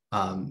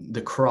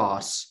the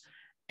cross.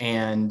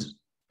 And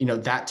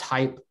that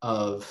type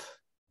of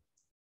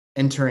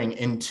entering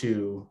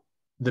into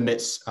the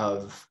midst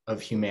of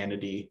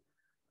humanity,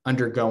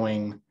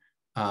 undergoing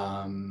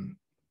the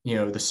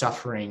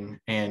suffering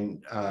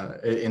and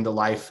in the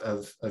life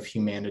of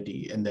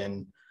humanity, and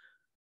then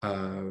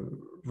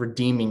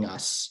redeeming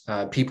us.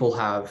 People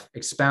have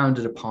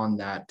expounded upon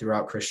that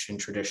throughout Christian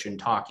tradition,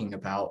 talking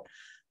about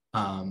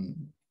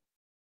kind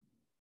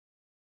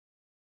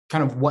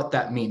of what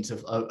that means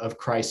of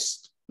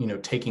Christ,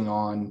 taking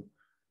on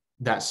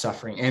that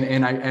suffering.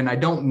 And I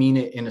don't mean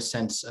it in a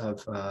sense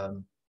of,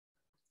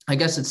 I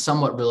guess it's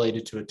somewhat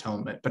related to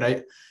atonement, but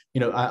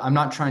I'm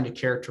not trying to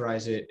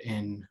characterize it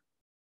in,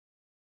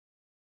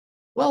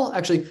 well,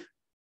 actually,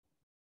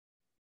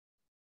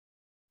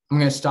 I'm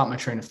going to stop my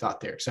train of thought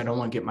there because I don't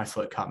want to get my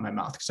foot caught in my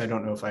mouth, because I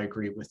don't know if I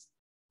agree with.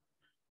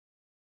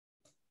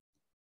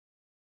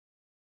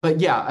 But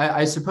yeah,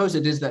 I suppose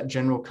it is that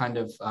general kind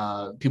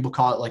of, people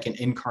call it like an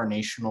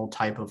incarnational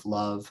type of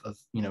love of,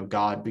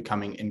 God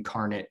becoming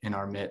incarnate in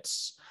our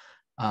midst.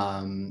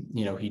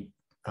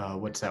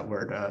 What's that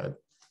word?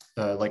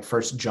 Like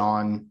 1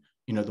 John,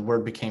 the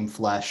word became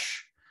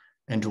flesh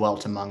and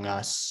dwelt among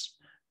us.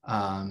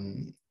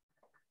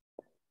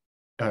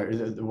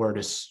 The word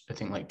is, I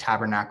think, like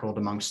tabernacled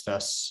amongst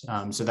us.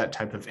 So that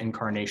type of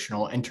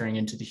incarnational, entering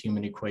into the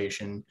human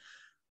equation.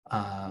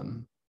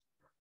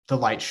 The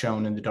light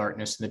shone in the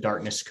darkness, and the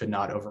darkness could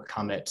not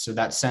overcome it. So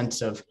that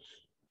sense of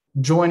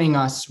joining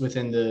us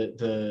within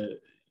the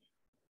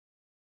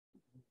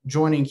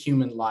joining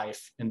human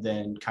life, and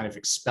then kind of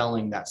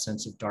expelling that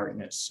sense of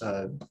darkness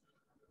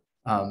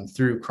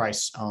through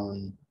Christ's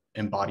own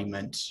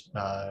embodiment.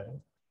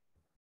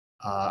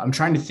 I'm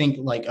trying to think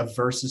like of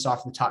verses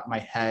off the top of my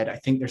head. I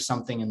think there's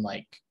something in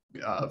like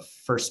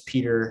 1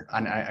 Peter,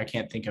 and I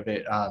can't think of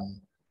it.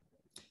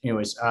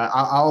 Anyways,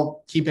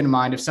 I'll keep in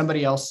mind. If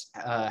somebody else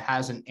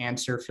has an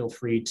answer, feel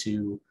free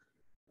to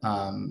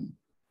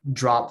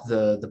drop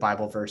the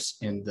Bible verse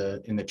in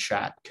the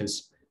chat,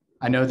 because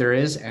I know there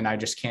is, and I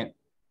just can't.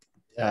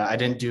 I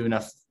didn't do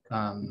enough,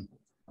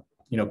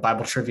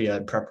 Bible trivia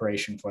in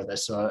preparation for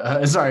this,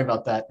 so sorry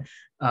about that.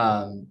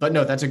 But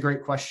no, that's a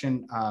great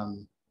question.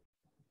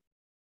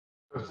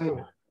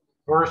 The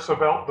verse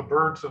about the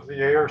birds of the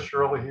air,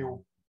 surely he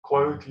will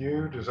clothe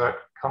you. Does that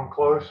come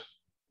close?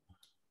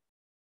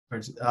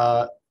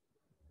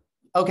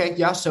 Okay,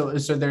 yeah. So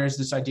there's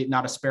this idea: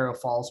 not a sparrow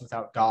falls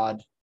without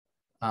God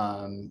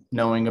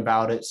knowing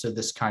about it. So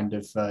this kind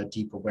of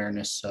deep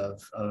awareness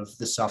of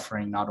the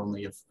suffering, not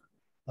only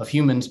of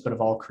humans but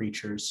of all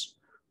creatures.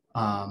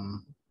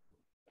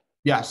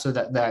 Yeah. So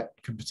that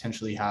could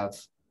potentially have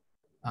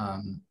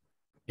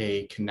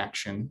a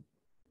connection.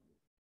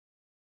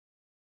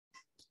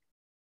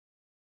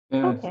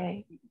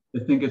 Okay. I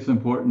think it's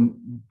important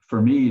for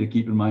me to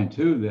keep in mind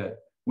too that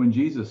when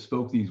Jesus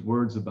spoke these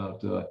words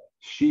about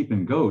sheep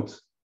and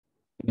goats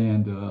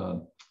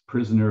and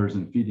prisoners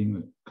and feeding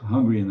the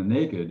hungry and the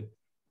naked,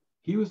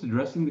 he was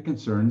addressing the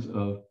concerns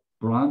of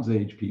Bronze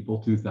Age people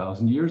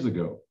 2,000 years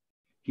ago.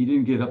 He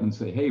didn't get up and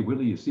say, hey, wait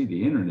till you see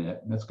the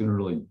internet. That's going to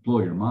really blow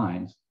your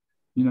minds.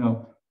 You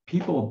know,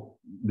 people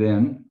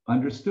then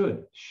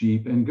understood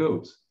sheep and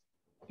goats.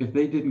 If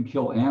they didn't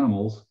kill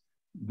animals,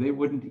 they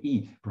wouldn't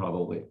eat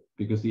probably,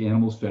 because the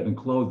animals fed and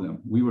clothed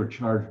them. We were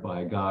charged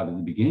by God in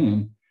the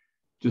beginning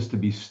just to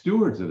be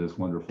stewards of this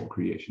wonderful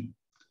creation.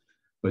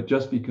 But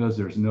just because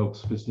there's no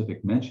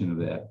specific mention of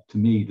that, to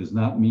me, does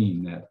not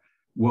mean that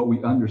what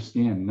we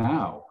understand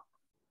now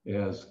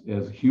as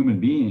human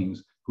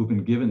beings who've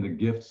been given the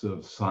gifts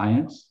of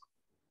science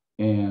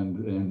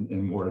and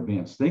more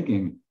advanced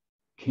thinking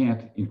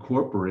can't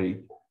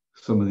incorporate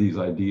some of these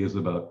ideas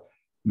about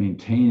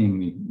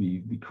maintaining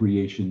the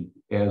creation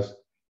as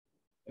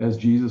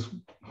Jesus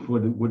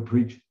would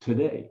preach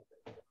today.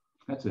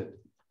 That's it.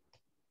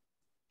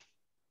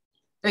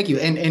 Thank you,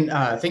 and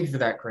thank you for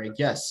that, Craig.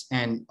 Yes,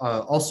 and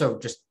also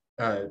just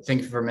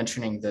thank you for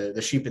mentioning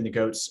the sheep and the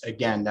goats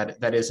again.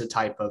 That is a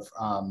type of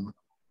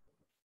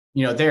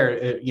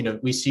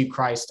we see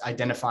Christ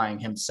identifying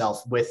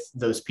himself with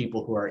those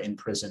people who are in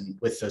prison,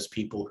 with those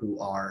people who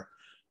are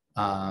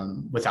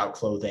without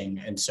clothing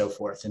and so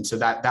forth. And so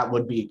that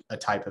would be a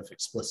type of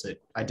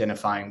explicit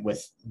identifying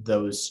with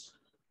those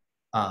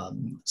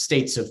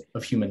states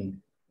of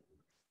human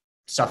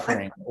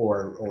suffering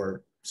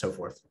or so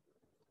forth.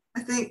 I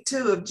think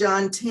too of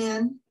John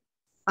 10,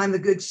 I'm the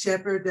good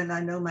shepherd and I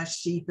know my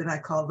sheep and I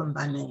call them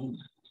by name.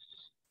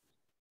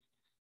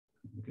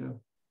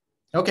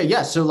 Okay,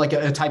 yeah, so like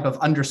a type of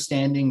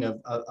understanding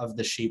of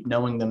the sheep,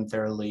 knowing them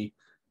thoroughly,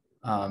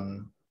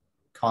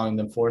 calling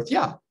them forth.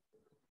 Yeah,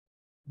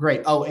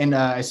 great. Oh, and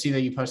I see that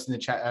you posted in the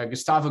chat,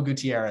 Gustavo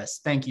Gutierrez,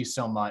 thank you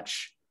so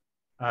much.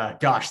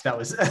 Gosh, that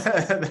was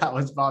that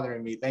was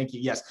bothering me. Thank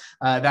you. Yes,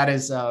 that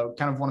is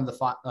kind of one of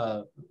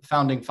the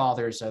founding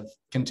fathers of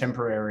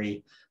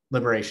contemporary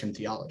liberation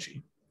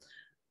theology.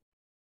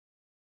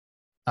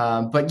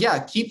 But yeah,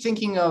 keep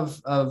thinking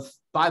of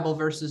Bible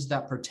verses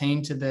that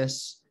pertain to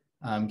this.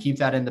 Keep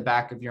that in the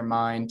back of your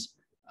mind.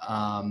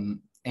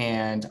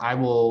 And I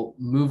will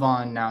move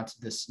on now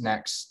to this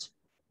next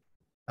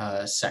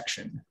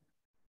section.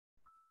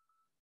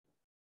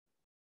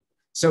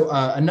 So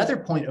another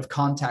point of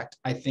contact,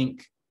 I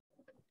think,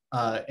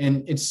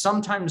 and it's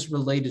sometimes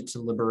related to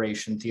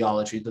liberation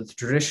theology, that the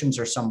traditions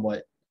are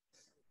somewhat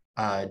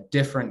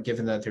different,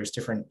 given that there's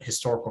different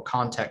historical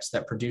contexts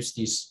that produce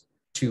these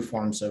two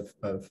forms of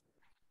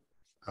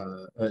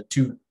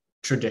two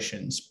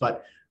traditions.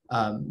 But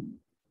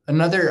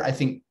another, I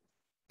think,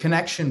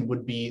 connection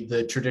would be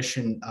the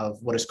tradition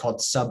of what is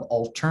called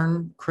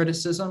subaltern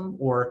criticism,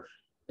 or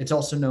it's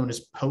also known as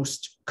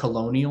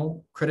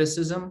post-colonial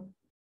criticism.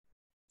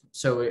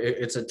 So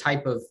it's a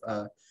type of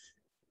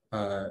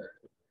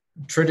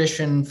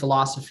tradition,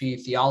 philosophy,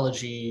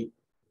 theology,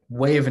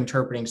 way of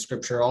interpreting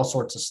scripture, all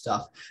sorts of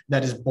stuff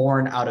that is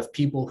born out of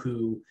people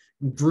who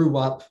grew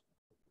up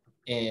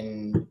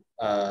in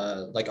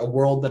like a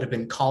world that had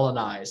been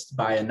colonized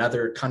by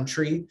another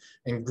country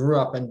and grew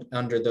up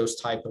under those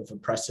type of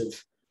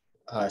oppressive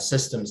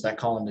systems that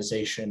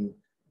colonization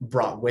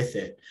brought with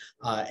it.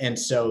 And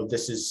so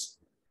this is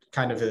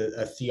kind of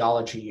a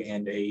theology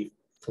and a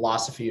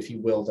philosophy, if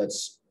you will,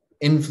 that's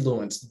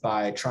influenced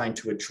by trying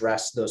to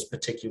address those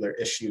particular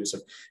issues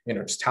of,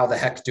 just how the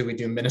heck do we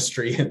do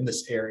ministry in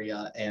this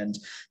area? And,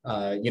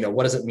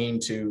 what does it mean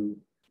to,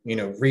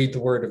 read the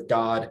word of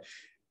God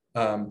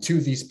to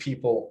these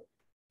people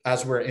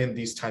as we're in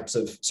these types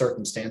of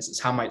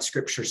circumstances? How might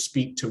scripture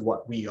speak to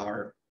what we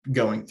are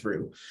going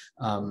through,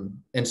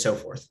 and so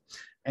forth?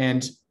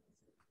 And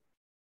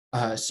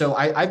so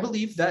I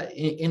believe that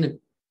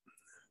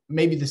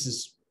maybe this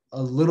is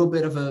a little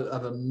bit of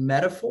a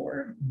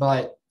metaphor,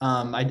 but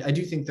I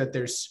do think that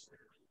there's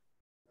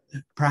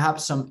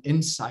perhaps some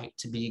insight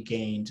to be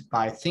gained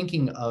by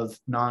thinking of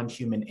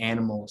non-human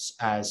animals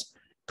as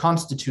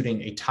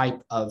constituting a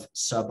type of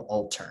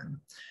subaltern.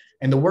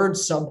 And the word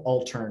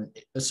subaltern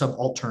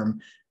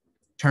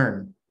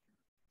term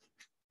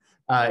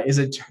is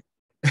a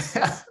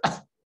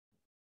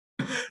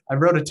I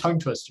wrote a tongue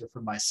twister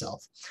for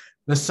myself.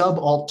 The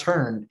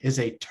subaltern is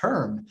a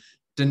term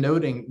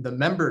denoting the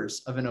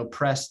members of an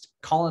oppressed,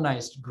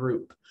 colonized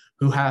group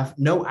who have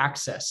no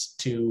access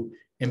to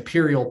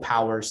imperial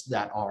powers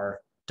that are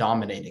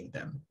dominating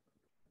them.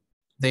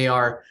 They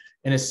are,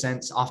 in a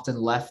sense, often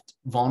left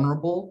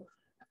vulnerable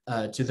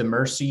to the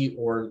mercy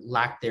or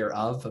lack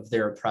thereof of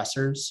their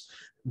oppressors.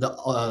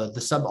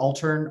 The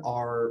subaltern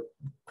are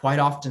quite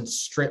often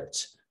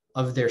stripped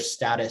of their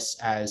status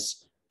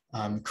as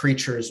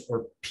creatures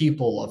or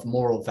people of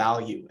moral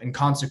value, and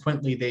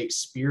consequently they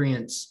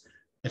experience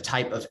a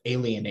type of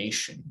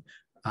alienation.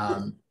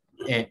 And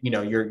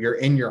you're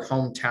in your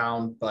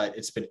hometown, but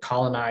it's been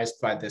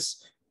colonized by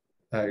this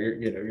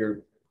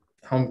your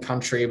home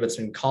country, but it's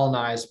been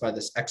colonized by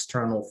this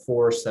external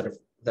force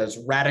that's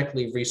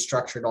radically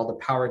restructured all the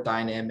power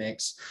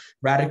dynamics,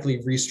 radically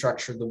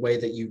restructured the way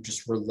that you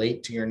just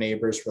relate to your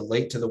neighbors,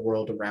 relate to the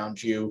world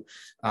around you.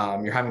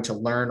 You're having to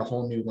learn a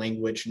whole new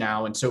language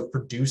now, and so it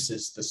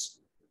produces this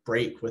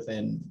break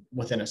within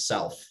a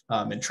self,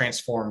 and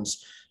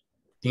transforms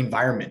the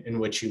environment in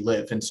which you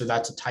live. And so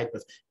that's a type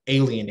of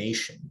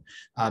alienation.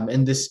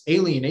 And this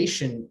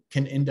alienation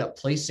can end up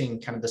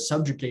placing kind of the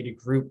subjugated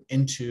group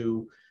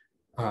into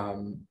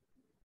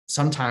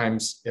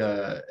sometimes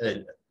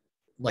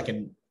like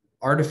an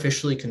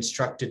artificially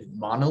constructed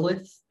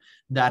monolith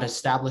that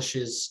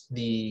establishes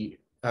the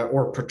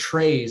or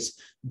portrays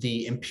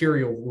the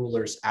imperial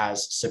rulers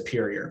as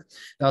superior.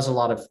 That was a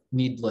lot of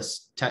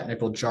needless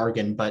technical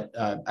jargon, but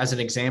as an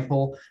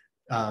example,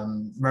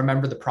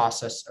 remember the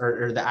process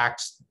or the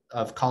acts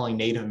of calling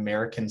Native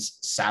Americans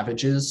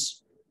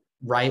savages,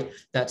 right?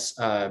 That's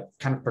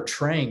kind of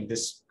portraying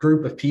this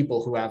group of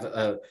people who have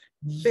a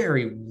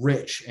very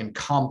rich and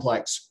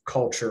complex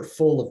culture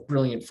full of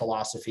brilliant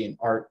philosophy and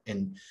art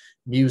and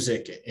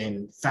music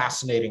and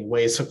fascinating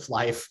ways of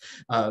life,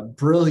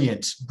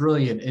 brilliant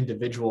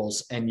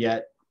individuals. And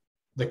yet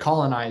the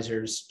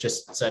colonizers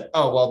just said,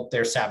 oh, well,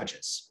 they're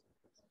savages,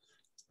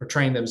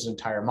 portraying them as an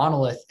entire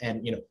monolith.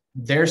 And, you know,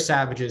 they're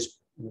savages,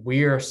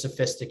 we're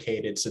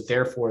sophisticated. So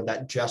therefore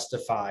that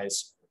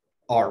justifies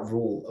our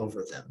rule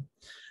over them.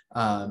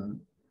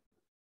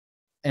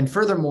 And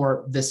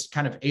furthermore, this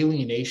kind of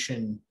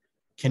alienation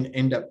can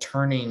end up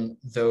turning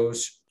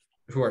those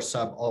who are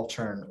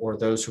subaltern or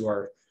those who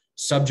are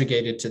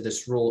subjugated to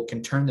this rule,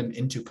 can turn them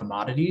into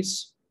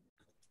commodities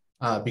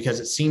because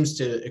it seems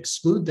to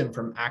exclude them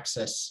from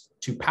access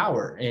to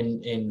power.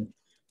 And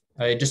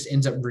it just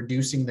ends up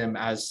reducing them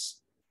as,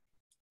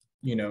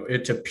 you know,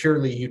 to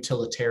purely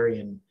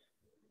utilitarian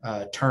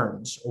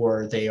terms,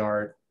 or they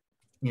are,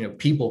 you know,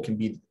 people can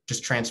be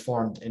just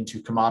transformed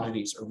into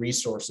commodities or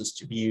resources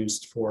to be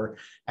used for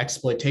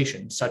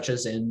exploitation, such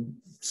as in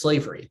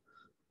slavery.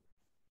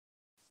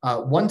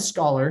 One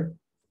scholar,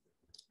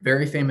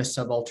 very famous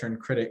subaltern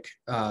critic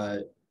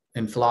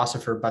and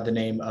philosopher by the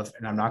name of,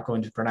 and I'm not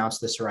going to pronounce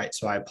this right,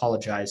 so I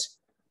apologize,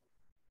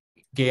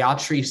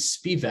 Gayatri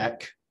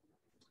Spivak.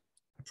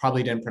 I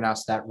probably didn't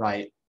pronounce that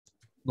right.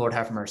 Lord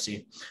have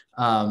mercy.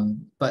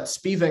 But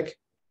Spivak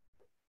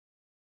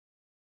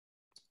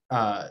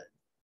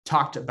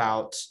talked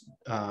about,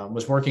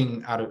 was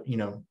working out of, you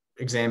know,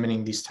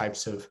 examining these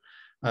types of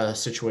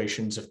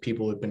situations of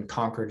people who have been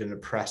conquered and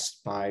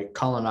oppressed by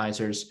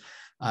colonizers.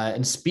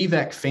 And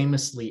Spivak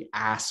famously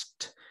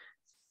asked,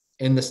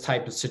 in this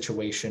type of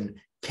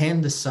situation, can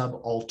the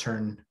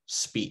subaltern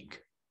speak?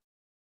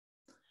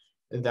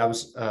 That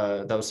was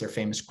their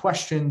famous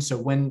question. So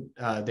when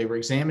they were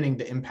examining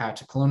the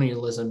impact of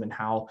colonialism and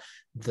how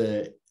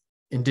the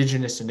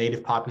indigenous and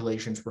native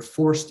populations were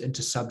forced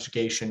into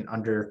subjugation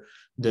under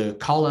the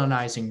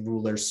colonizing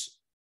rulers,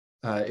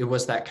 it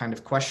was that kind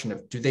of question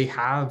of, do they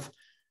have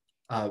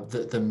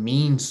the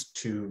means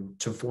to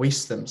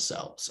voice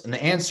themselves? And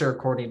the answer,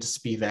 according to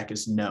Spivak,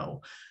 is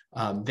no.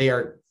 They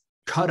are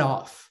cut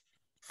off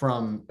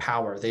from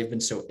power. They've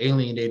been so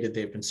alienated,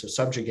 they've been so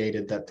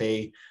subjugated that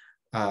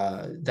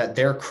that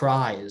their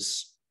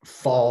cries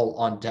fall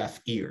on deaf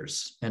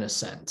ears, in a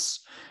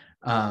sense.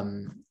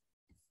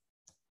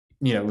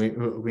 You know,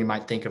 we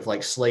might think of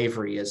like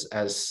slavery as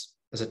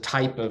a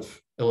type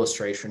of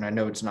illustration. I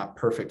know it's not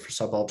perfect for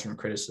subaltern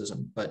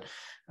criticism, but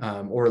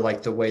or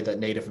like the way that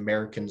Native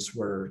Americans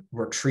were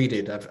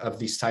treated of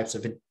these types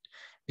of,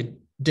 it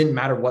didn't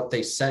matter what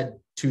they said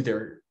to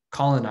their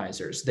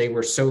colonizers. They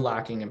were so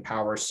lacking in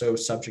power, so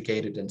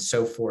subjugated and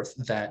so forth,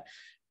 that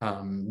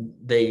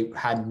they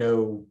had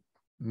no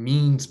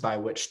means by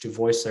which to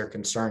voice their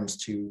concerns,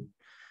 to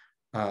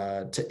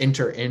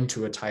enter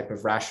into a type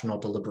of rational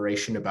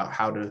deliberation about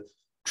how to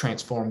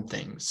transform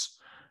things,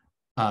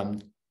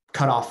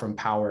 cut off from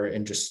power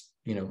and just,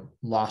 you know,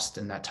 lost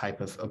in that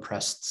type of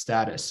oppressed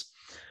status.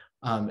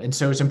 And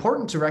so it's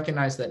important to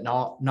recognize that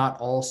not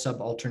all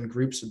subaltern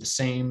groups are the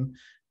same.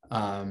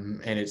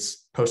 And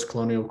it's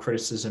post-colonial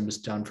criticism is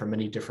done for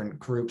many different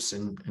groups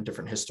and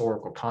different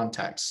historical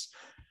contexts.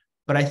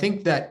 But I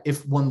think that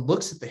if one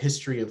looks at the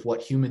history of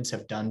what humans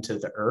have done to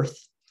the earth,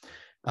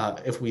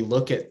 if we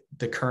look at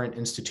the current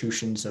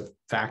institutions of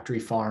factory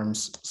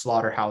farms,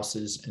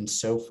 slaughterhouses, and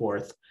so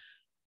forth,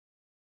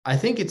 I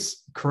think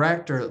it's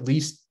correct, or at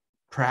least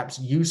perhaps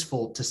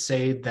useful, to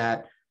say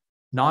that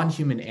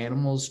non-human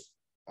animals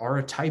are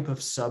a type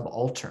of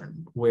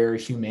subaltern, where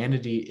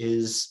humanity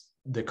is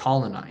the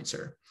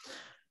colonizer.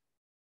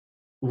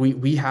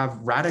 We have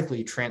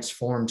radically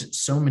transformed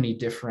so many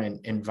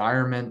different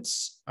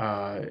environments,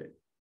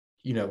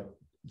 you know,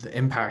 the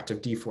impact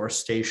of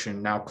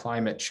deforestation, now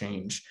climate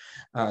change,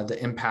 the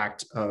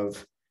impact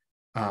of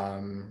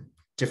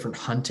different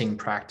hunting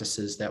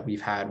practices that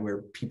we've had,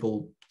 where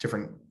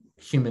different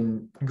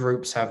human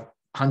groups have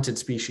hunted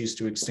species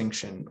to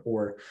extinction,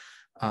 or,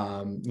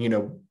 you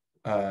know,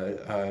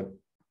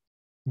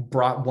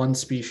 brought one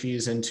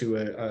species into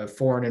a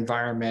foreign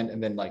environment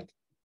and then, like,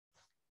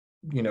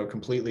 you know,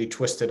 completely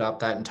twisted up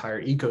that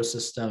entire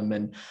ecosystem.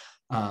 And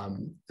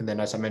then,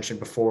 as I mentioned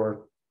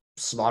before,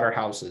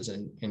 slaughterhouses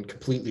and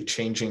completely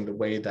changing the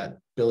way that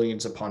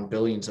billions upon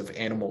billions of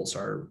animals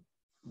are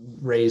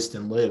raised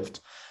and lived.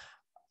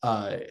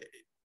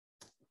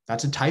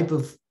 That's a type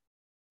of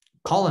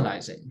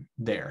colonizing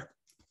there.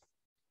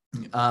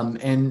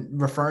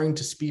 And referring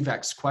to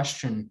Spivak's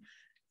question,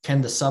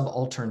 can the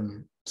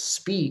subaltern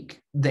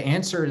speak? The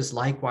answer is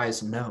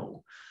likewise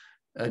no.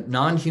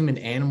 Non-human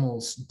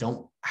animals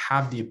don't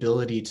have the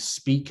ability to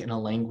speak in a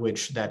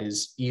language that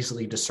is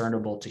easily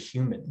discernible to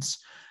humans,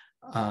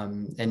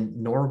 and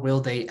nor will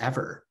they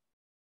ever.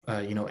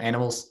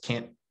 Animals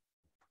can't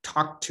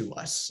talk to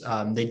us.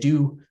 They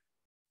do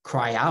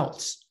cry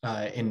out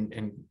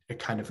in a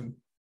kind of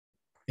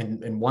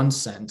in one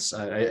sense.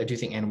 I do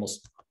think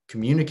animals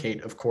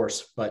communicate, of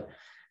course, but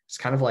it's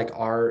kind of like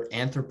our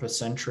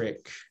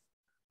anthropocentric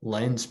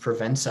lens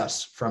prevents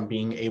us from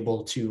being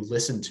able to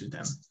listen to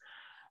them.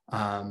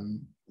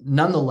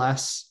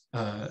 Nonetheless,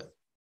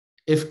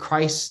 if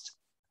Christ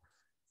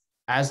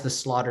as the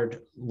slaughtered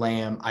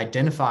lamb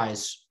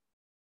identifies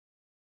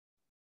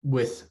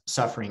with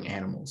suffering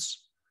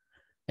animals,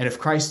 and if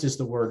Christ is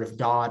the word of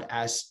God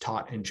as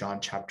taught in John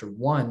chapter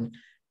 1,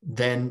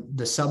 then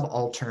the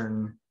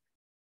subaltern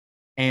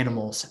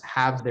animals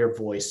have their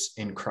voice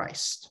in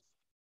Christ.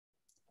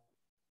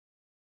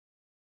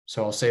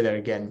 So I'll say that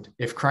again.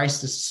 If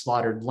Christ is the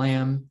slaughtered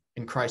lamb,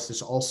 and Christ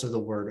is also the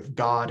word of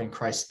God, and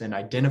Christ then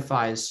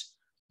identifies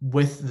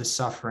with the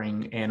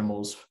suffering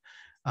animals,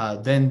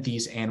 then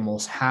these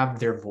animals have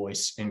their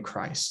voice in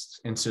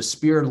Christ. And so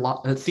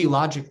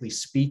theologically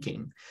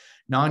speaking,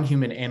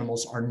 non-human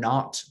animals are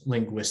not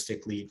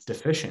linguistically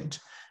deficient,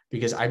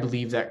 because I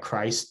believe that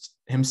Christ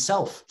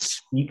himself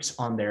speaks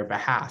on their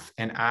behalf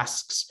and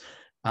asks,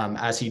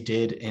 as he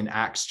did in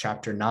Acts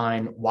chapter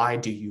 9, "Why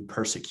do you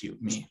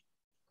persecute me?"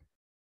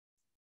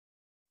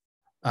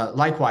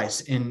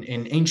 Likewise, in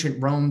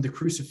ancient Rome, the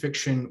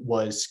crucifixion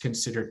was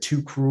considered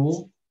too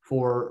cruel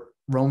for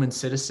Roman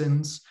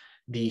citizens.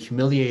 The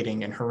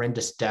humiliating and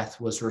horrendous death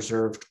was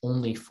reserved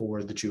only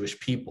for the Jewish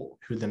people,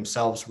 who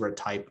themselves were a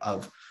type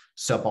of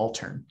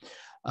subaltern.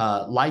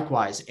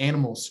 Likewise,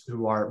 animals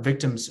who are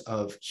victims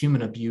of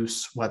human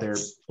abuse, whether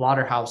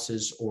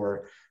slaughterhouses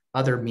or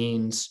other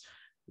means,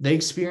 they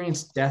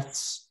experience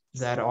deaths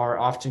that are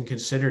often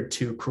considered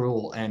too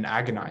cruel and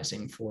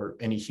agonizing for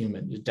any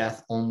human,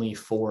 death only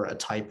for a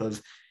type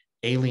of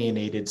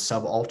alienated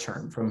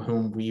subaltern from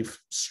whom we've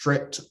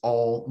stripped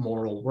all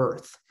moral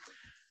worth.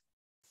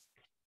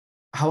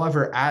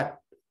 However, at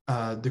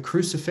the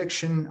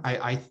crucifixion,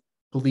 I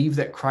believe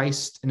that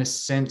Christ, in a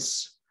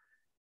sense,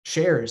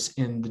 shares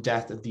in the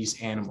death of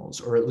these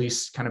animals, or at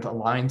least kind of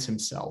aligns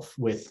himself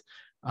with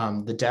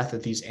the death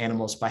of these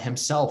animals by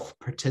himself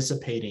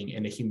participating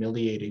in a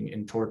humiliating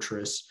and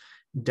torturous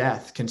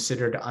death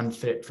considered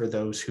unfit for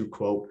those who,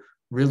 quote,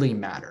 really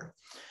matter.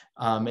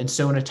 And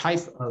so in a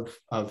type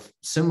of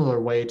similar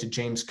way to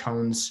James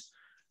Cone's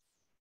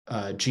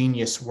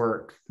genius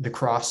work, The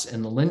Cross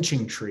and the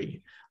Lynching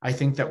Tree, I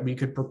think that we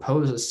could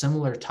propose a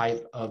similar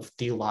type of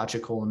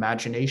theological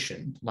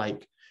imagination,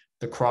 like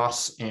the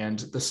cross and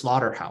the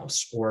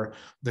slaughterhouse, or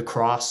the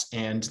cross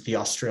and the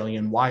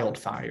Australian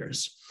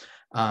wildfires.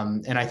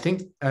 And I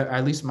think,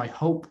 at least my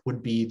hope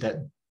would be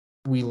that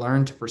we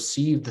learn to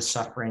perceive the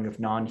suffering of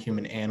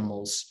non-human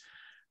animals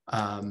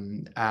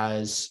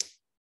that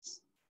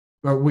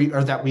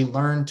we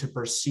learn to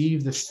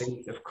perceive the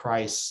faith of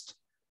Christ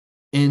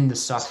in the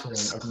suffering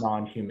of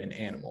non-human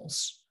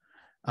animals,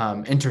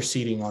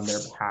 interceding on their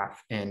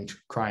behalf and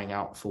crying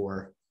out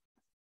for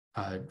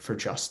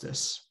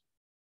justice.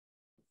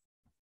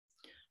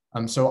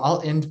 So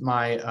I'll end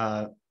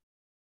my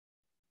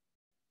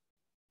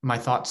my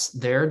thoughts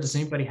there. Does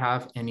anybody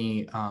have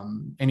any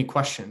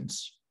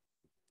questions?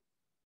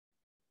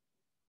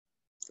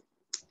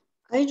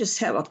 I just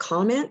have a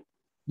comment.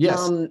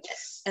 Yes.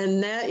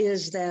 And that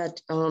is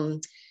that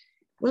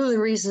one of the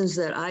reasons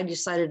that I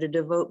decided to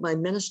devote my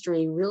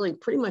ministry really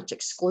pretty much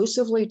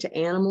exclusively to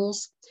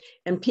animals,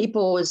 and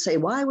people would say,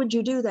 why would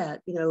you do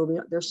that? You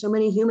know, there's so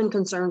many human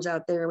concerns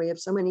out there. We have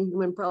so many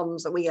human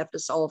problems that we have to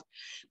solve.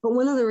 But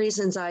one of the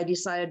reasons I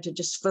decided to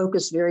just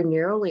focus very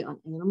narrowly on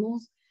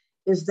animals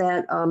is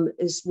that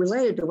is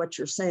related to what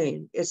you're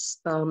saying. It's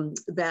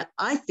that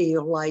I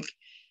feel like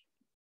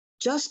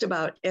just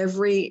about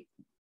every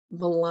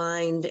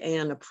maligned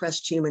and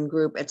oppressed human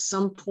group at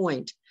some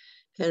point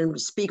can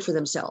speak for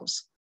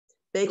themselves.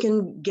 They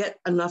can get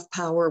enough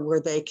power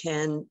where they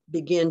can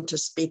begin to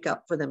speak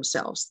up for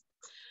themselves.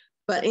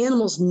 But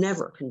animals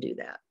never can do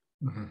that.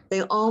 Mm-hmm.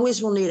 They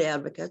always will need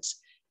advocates,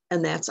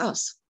 and that's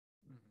us.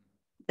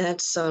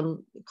 That's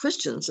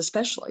Christians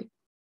especially.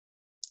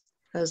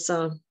 Because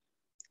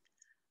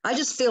I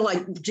just feel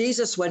like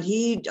Jesus, when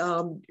he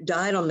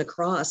died on the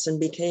cross and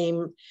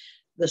became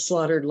the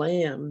slaughtered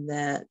lamb,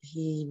 that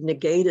he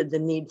negated the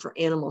need for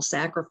animal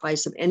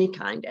sacrifice of any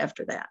kind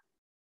after that.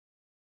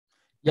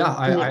 Yeah,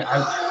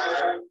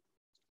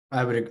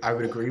 I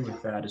would agree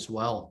with that as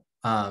well.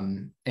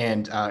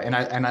 And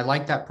I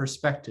like that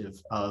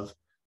perspective of,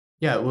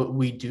 yeah,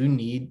 we do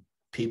need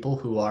people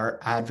who are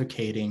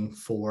advocating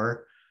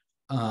for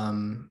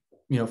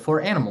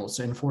for animals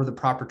and for the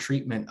proper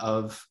treatment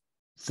of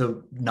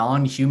the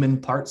non-human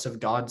parts of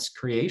God's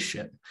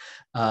creation.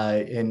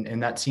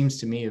 And that seems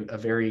to me a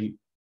very,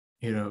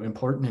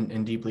 important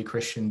and deeply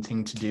Christian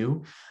thing to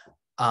do.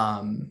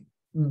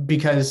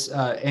 Because,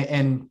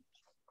 and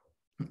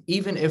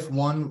even if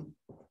one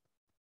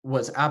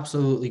was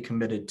absolutely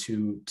committed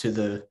to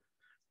the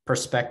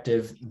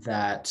perspective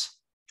that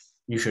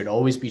you should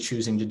always be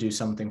choosing to do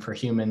something for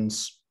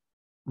humans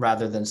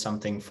rather than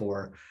something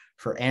for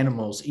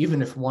animals.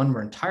 Even if one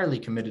were entirely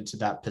committed to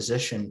that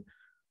position,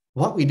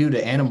 what we do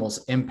to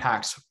animals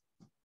impacts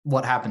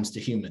what happens to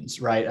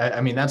humans, right? I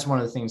mean, that's one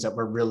of the things that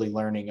we're really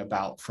learning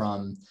about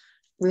from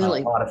a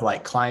lot of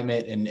like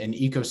climate and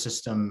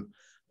ecosystem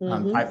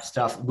type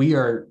stuff.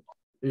 We're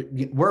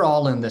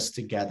all in this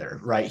together,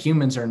 right?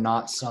 Humans are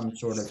not some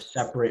sort of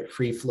separate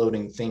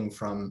free-floating thing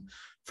from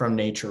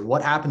nature.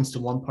 What happens to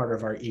one part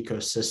of our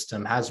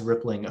ecosystem has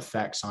rippling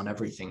effects on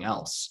everything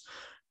else.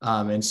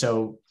 And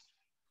so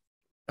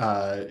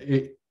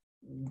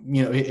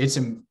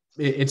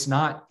it's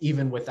not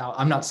even without,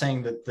 I'm not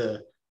saying that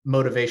the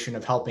motivation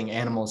of helping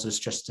animals is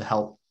just to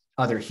help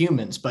other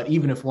humans, but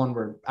even if one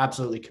were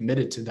absolutely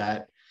committed to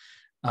that,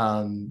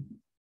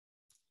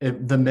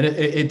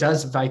 it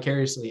does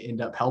vicariously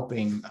end up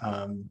helping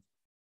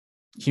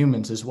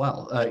humans as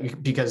well,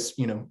 because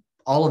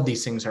all of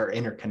these things are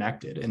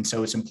interconnected, and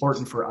so it's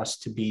important for us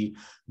to be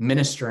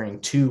ministering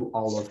to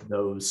all of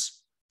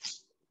those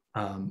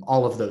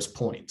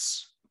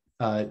points.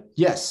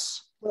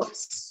 Yes,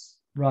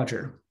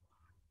 Roger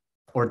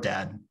or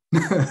Dad.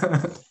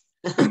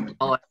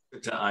 I'll answer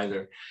to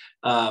either.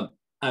 I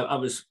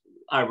was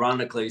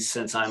ironically,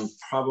 since I'm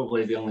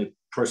probably the only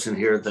person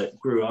here that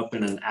grew up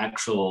in an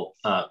actual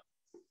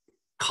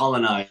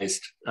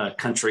colonized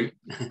country,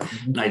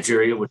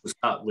 Nigeria, which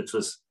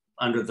was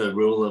under the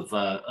rule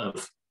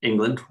of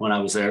England when I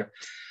was there.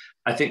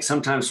 I think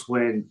sometimes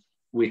when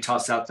we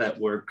toss out that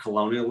word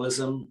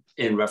colonialism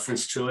in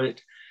reference to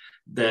it,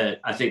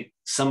 that I think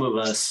some of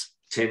us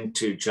tend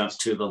to jump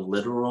to the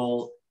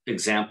literal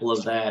example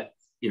of that,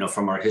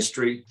 from our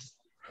history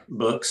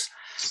books.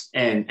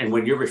 And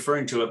when you're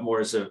referring to it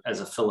more as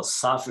a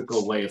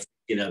philosophical way of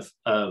thinking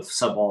of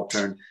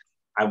subaltern,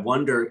 I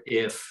wonder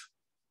if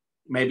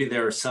maybe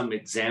there are some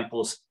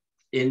examples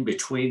in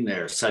between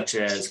there, such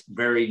as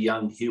very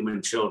young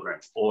human children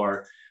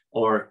or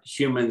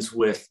humans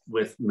with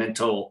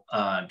mental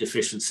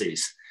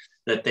deficiencies,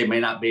 that they may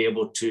not be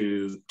able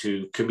to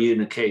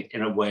communicate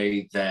in a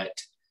way that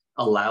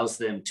allows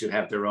them to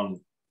have their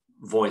own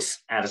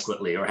voice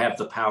adequately or have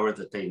the power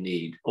that they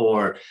need,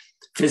 or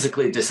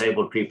physically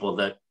disabled people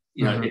that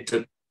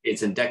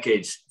it's in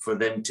decades for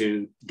them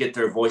to get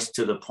their voice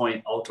to the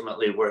point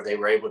ultimately where they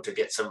were able to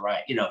get some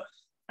right.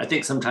 I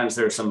think sometimes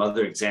there are some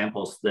other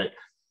examples that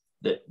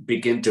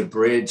begin to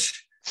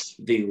bridge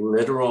the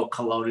literal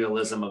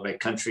colonialism of a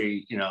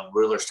country,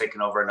 rulers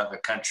taking over another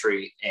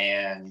country,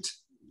 and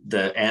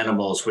the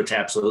animals, which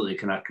absolutely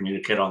cannot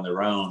communicate on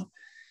their own.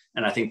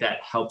 And I think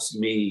that helps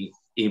me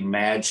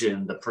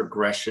imagine the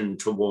progression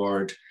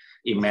toward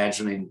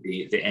imagining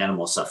the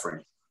animal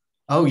suffering.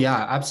 Oh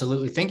yeah,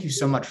 absolutely. Thank you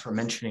so much for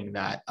mentioning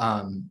that.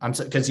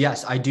 Because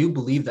yes, I do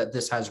believe that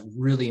this has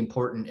really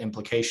important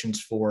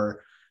implications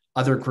for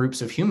other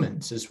groups of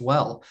humans as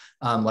well.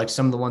 Like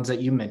some of the ones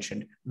that you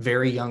mentioned,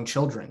 very young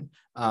children,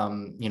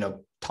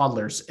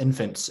 toddlers,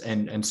 infants,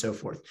 and so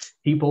forth.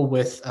 People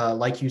with,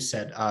 like you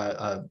said,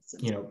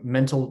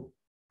 mental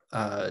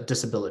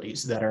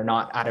disabilities that are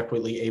not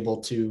adequately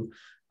able to,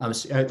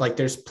 like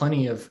there's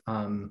plenty of,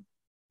 like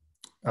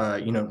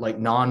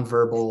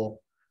nonverbal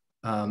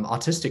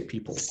autistic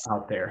people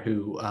out there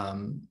who,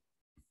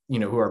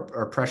 who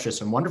are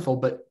precious and wonderful,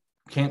 but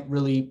can't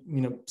really,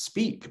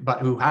 speak,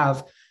 but who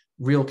have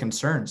real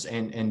concerns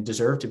and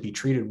deserve to be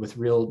treated with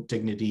real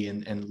dignity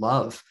and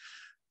love.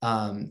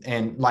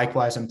 And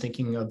likewise, I'm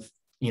thinking of,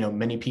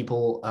 many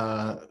people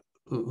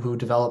who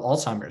develop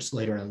Alzheimer's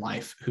later in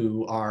life,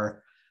 who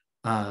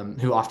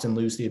often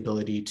lose the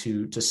ability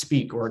to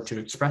speak or to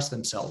express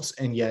themselves.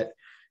 And yet,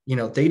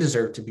 they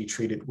deserve to be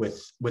treated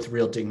with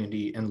real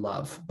dignity and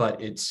love, but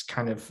it's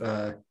kind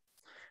of,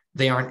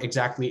 they aren't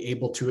exactly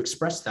able to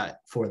express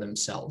that for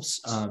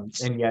themselves.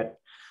 And yet,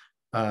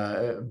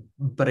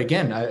 but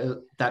again,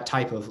 that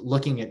type of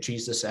looking at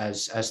Jesus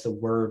as the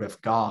Word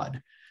of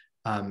God,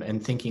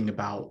 and thinking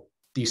about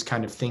these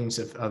kind of things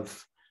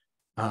of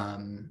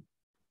kind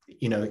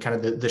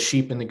of the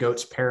sheep and the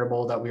goats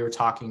parable that we were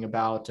talking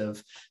about,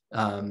 of,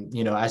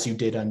 as you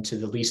did unto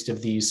the least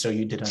of these, so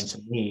you did unto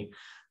me,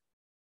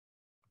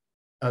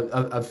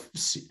 of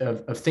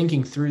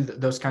thinking through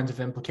those kinds of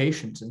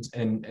implications,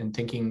 and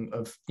thinking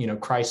of,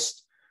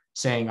 Christ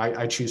saying,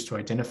 I choose to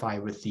identify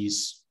with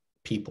these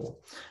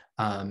people.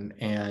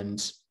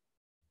 And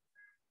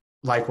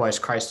likewise,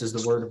 Christ is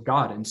the Word of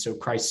God. And so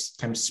Christ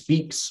kind of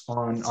speaks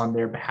on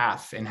their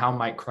behalf. And how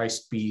might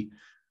Christ be,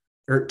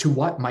 or to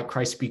what might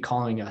Christ be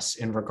calling us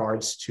in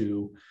regards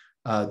to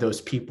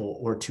those people,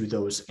 or to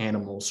those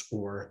animals,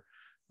 or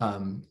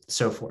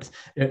so forth.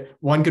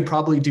 One could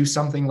probably do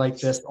something like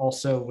this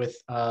also with,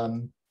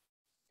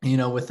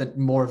 with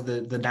more of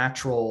the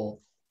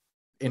natural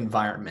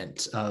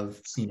environment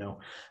of,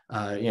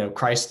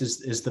 Christ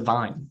is the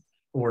vine,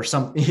 or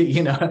some,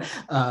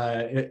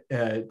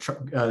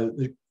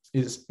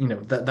 is,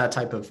 that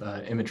type of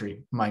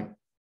imagery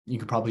you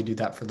could probably do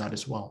that for that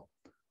as well.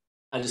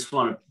 I just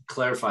want to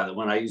clarify that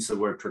when I use the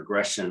word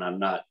progression, I'm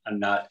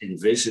not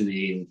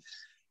envisioning,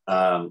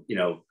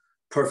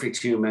 perfect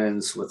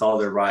humans with all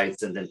their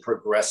rights and then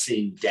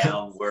progressing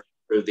downward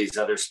through these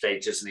other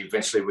stages. And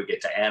eventually we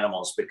get to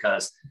animals,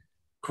 because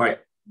quite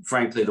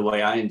frankly, the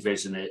way I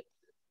envision it,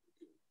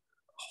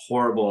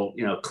 horrible,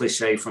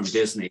 cliche from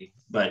Disney,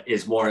 but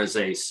is more as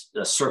a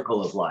circle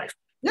of life.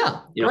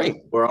 Yeah,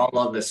 great. We're all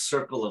on this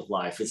circle of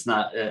life. It's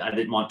not, I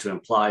didn't want to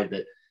imply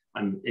that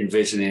I'm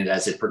envisioning it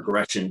as a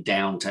progression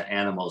down to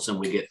animals and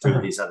we get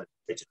through these other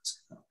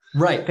stages.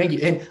 Right. Thank you.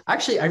 And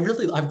actually, I'm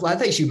glad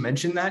that you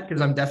mentioned that,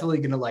 because I'm definitely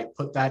going to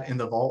put that in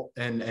the vault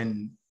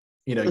and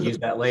use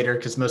that later,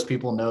 because most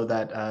people know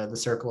that the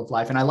circle of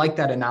life. And I like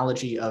that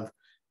analogy of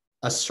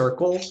a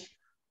circle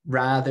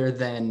rather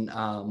than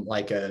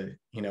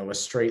a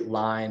straight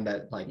line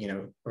that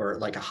or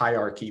like a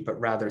hierarchy, but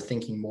rather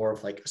thinking more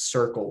of like a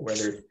circle where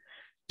there's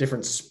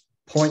different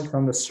points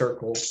on the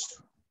circle.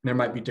 There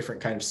might be different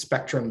kind of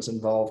spectrums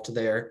involved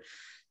there,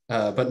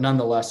 but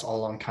nonetheless,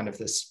 all on kind of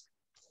this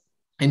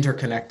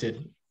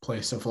interconnected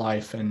place of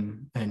life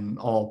and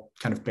all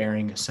kind of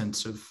bearing a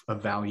sense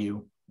of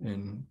value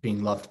and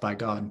being loved by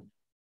God.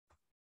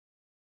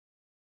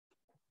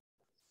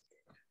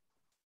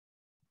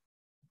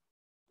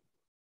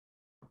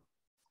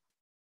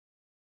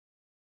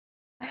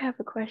 I have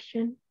a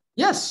question.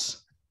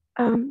 Yes.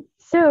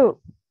 So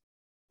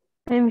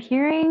I'm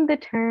hearing the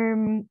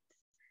term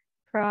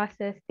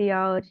process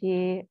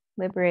theology,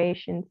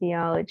 liberation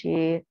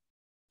theology.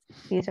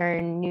 These are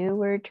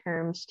newer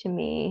terms to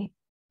me.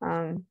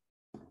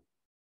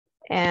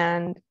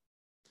 And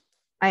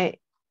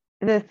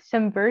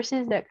some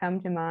verses that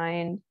come to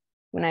mind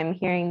when I'm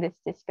hearing this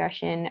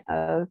discussion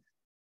of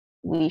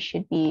we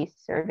should be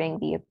serving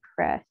the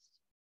oppressed,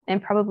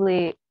 and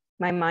probably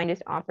my mind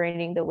is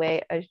operating the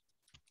way a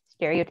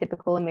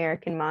stereotypical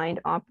American mind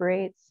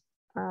operates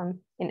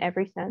in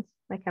every sense.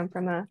 I come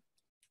from a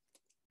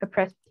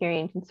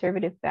Presbyterian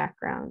conservative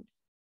background.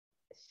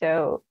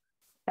 So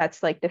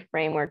that's like the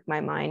framework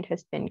my mind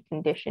has been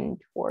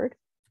conditioned toward.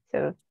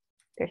 So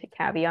there's a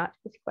caveat to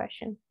this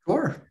question.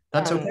 Sure,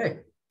 that's okay.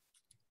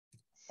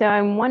 So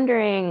I'm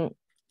wondering,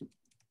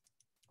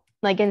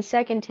 like in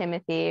 2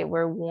 Timothy,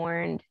 we're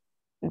warned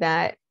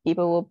that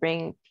people will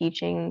bring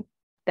teaching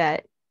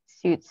that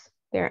suits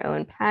their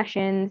own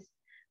passions.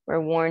 We're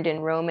warned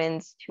in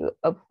Romans to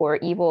abhor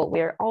evil.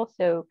 We're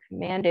also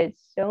commanded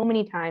so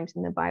many times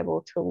in the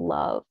Bible to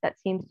love. That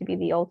seems to be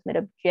the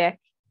ultimate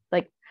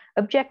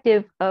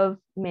objective of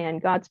man,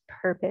 God's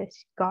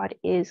purpose. God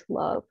is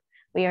love.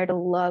 We are to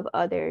love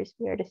others.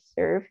 We are to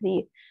serve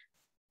the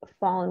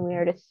fallen. We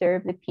are to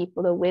serve the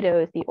people, the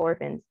widows, the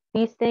orphans.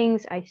 These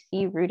things I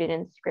see rooted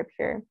in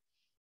Scripture.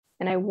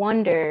 And I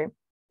wonder,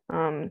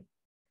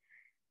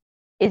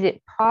 is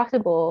it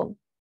possible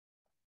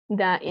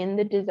that in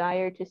the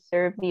desire to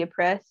serve the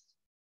oppressed,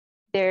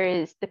 there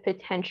is the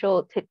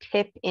potential to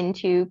tip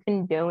into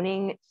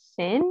condoning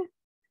sin?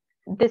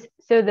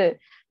 So the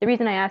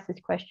reason I ask this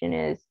question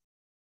is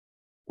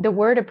the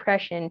word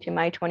oppression to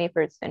my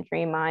 21st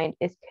century mind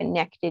is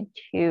connected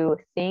to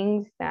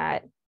things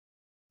that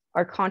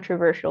are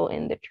controversial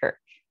in the church,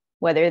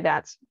 whether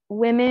that's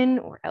women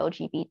or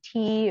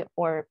LGBT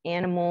or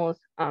animals,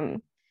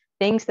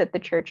 things that the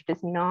church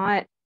does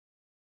not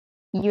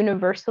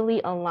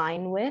universally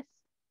align with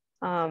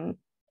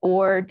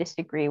or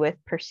disagree with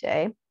per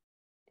se.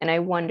 And I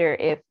wonder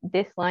if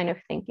this line of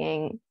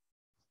thinking,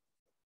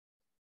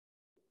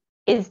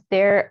 is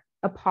there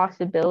a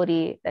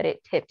possibility that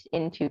it tips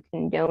into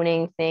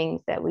condoning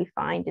things that we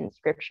find in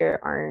Scripture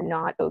are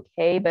not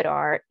okay, but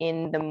are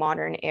in the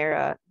modern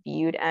era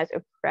viewed as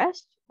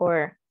oppressed?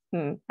 Or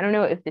I don't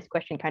know if this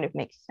question kind of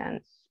makes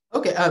sense.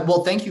 Okay,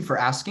 well, thank you for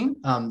asking.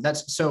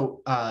 That's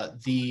so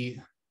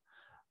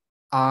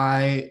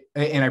I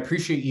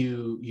appreciate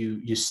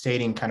you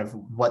stating kind of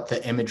what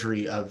the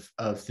imagery of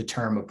the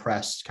term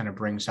oppressed kind of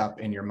brings up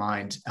in your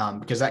mind,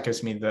 because that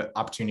gives me the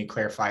opportunity to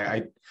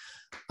clarify.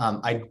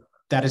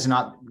 That is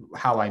not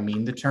how I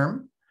mean the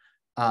term.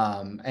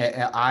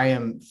 I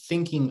am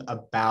thinking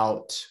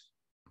about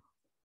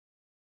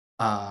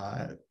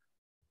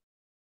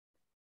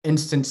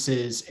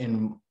instances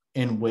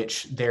in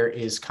which there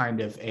is kind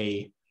of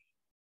a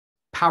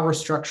power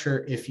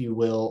structure, if you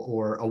will,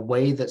 or a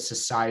way that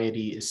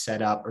society is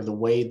set up, or the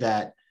way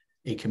that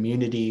a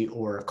community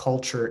or a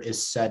culture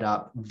is set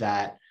up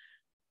that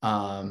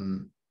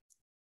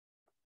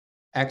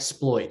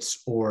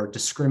exploits or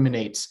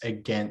discriminates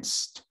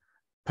against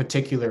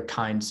particular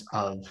kinds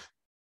of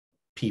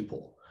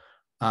people.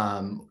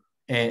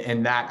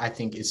 And that, I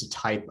think, is a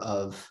type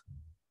of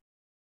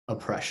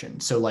oppression.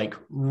 So like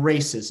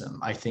racism,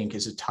 I think,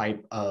 is a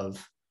type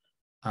of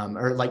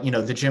or like,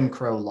 the Jim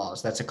Crow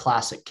laws. That's a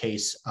classic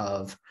case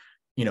of,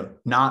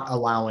 not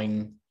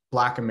allowing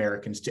Black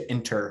Americans to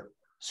enter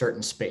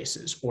certain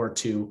spaces or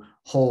to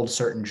hold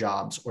certain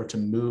jobs or to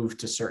move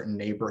to certain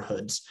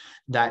neighborhoods.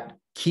 That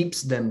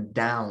keeps them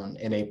down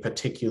in a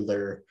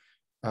particular,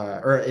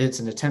 or it's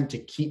an attempt to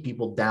keep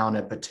people down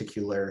a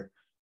particular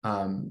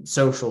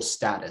social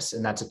status.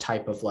 And that's a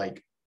type of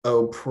like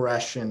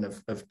oppression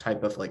of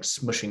type of like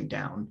smushing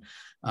down,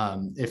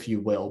 if you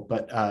will.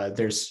 But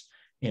there's,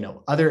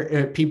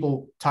 other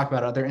people talk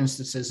about other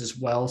instances as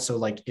well. So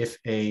like if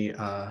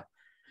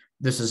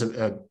this is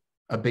a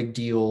big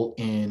deal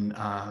in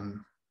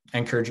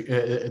encourage,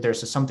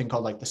 there's something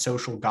called like the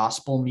social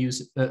gospel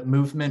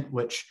movement,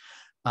 which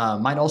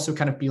might also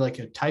kind of be like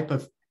a type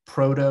of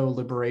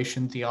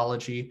proto-liberation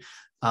theology.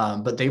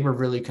 But they were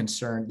really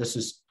concerned. This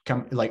is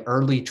like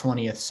early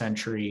 20th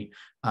century,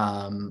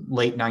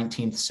 late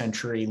 19th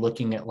century,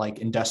 looking at like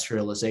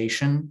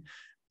industrialization.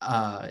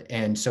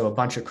 And so a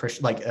bunch of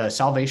Christian, like a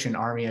Salvation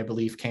Army, I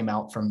believe, came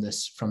out from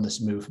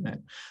this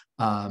movement.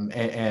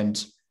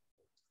 And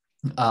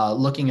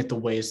looking at the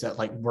ways that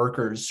like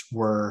workers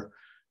were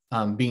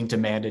being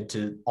demanded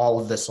to all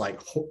of this,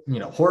 like,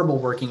 horrible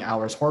working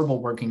hours,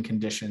 horrible working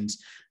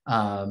conditions,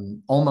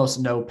 almost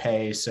no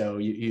pay. So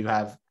you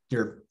have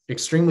your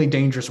extremely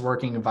dangerous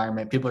working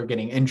environment. People are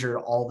getting injured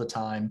all the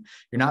time.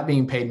 You're not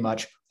being paid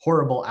much,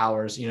 horrible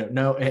hours,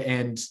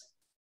 and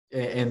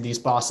these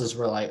bosses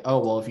were like, oh,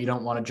 well, if you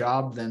don't want a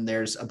job, then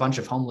there's a bunch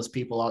of homeless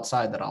people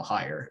outside that I'll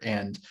hire.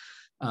 And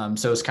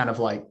so it's kind of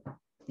like,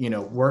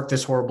 work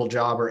this horrible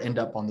job or end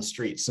up on the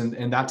streets.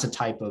 And that's a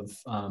type of,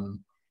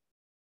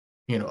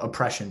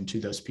 oppression to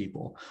those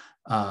people,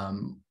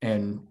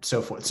 and so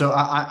forth. So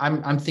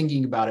I'm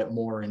thinking about it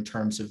more in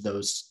terms of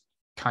those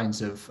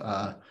kinds of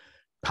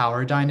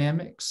power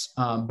dynamics.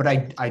 But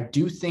I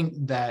do think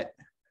that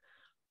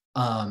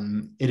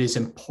it is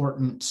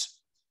important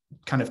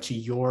kind of to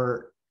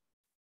your,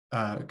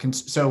 I'm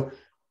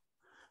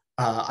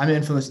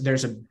influenced.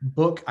 There's a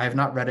book, I have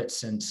not read it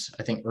since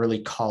I think early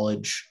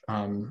college,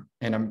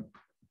 and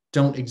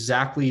don't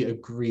exactly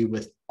agree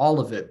with all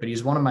of it, but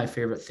he's one of my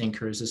favorite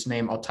thinkers. His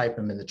name, I'll type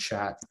him in the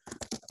chat,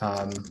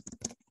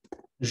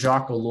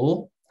 Jacques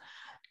Ellul.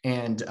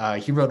 And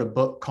he wrote a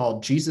book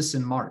called Jesus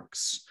and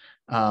Marx,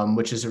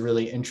 which is a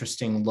really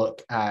interesting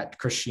look at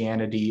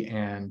Christianity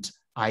and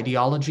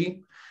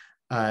ideology.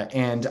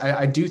 And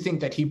I do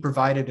think that he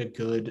provided a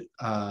good,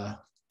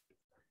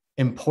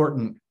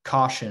 important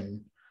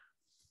caution,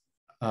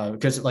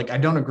 because like I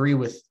don't agree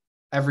with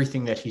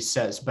everything that he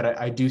says, but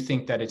I do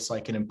think that it's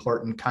like an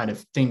important kind of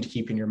thing to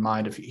keep in your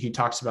mind. If he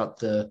talks about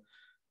the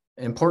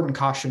important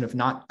caution of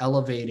not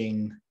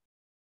elevating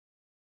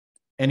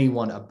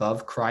anyone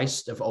above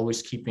Christ, of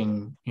always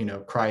keeping,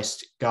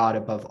 Christ, God,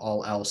 above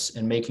all else,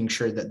 and making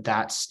sure that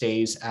that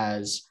stays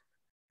as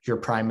your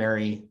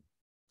primary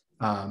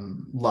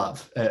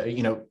love.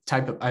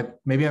 Type of,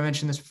 maybe I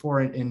mentioned this before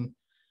in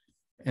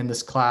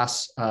this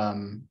class,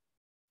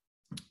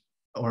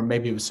 or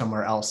maybe it was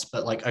somewhere else,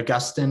 but like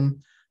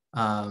Augustine,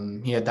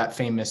 he had that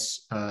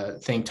famous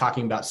thing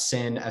talking about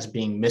sin as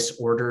being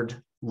misordered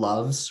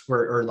loves,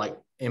 or like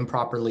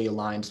improperly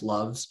aligned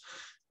loves.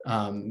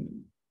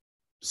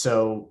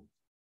 So,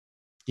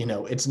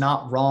 it's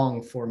not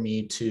wrong for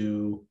me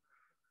to,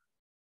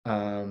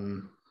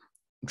 I'm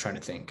trying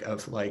to think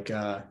of like,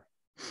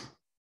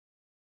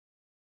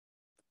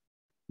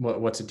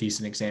 what's a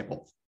decent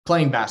example?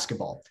 Playing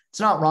basketball. It's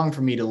not wrong for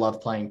me to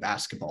love playing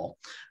basketball.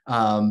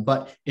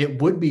 But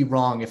it would be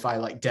wrong if I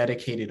like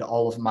dedicated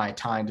all of my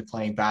time to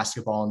playing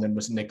basketball and then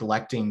was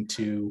neglecting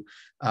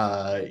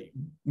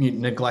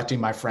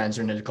my friends,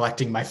 or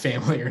neglecting my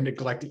family, or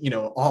neglecting,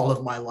 all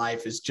of my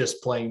life is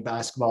just playing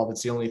basketball.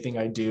 That's the only thing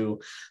I do.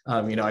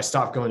 I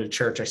stopped going to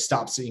church. I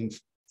stopped seeing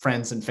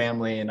friends and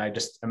family, and I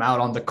just am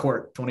out on the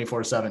court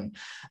 24/7.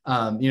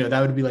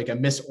 That would be like a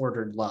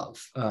misordered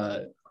love.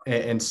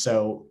 And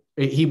so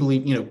he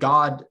believed,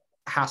 God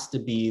has to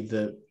be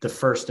the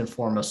first and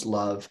foremost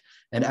love,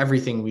 and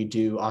everything we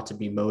do ought to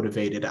be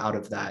motivated out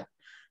of that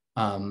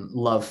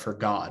love for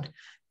God.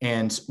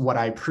 And what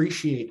I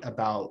appreciate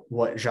about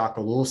what Jacques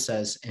Ellul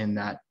says in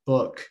that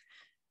book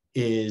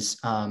is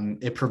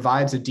it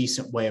provides a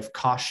decent way of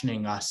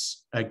cautioning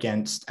us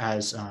against,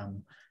 as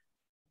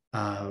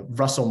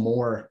Russell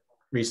Moore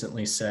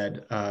recently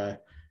said,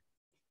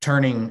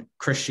 turning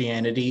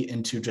Christianity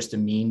into just a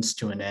means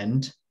to an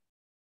end.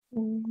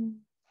 Mm-hmm.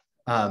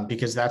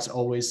 Because that's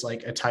always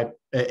like a type,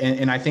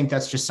 and I think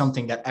that's just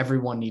something that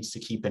everyone needs to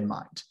keep in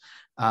mind,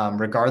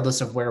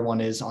 regardless of where one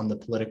is on the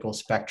political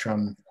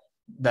spectrum.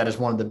 That is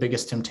one of the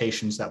biggest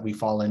temptations that we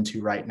fall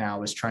into right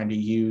now, is trying to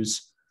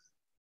use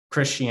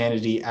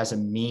Christianity as a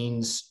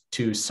means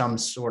to some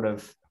sort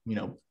of,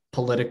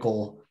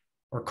 political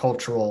or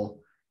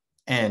cultural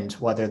end,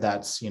 whether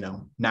that's,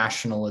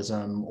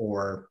 nationalism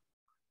or,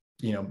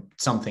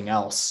 something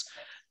else.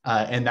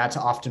 And that's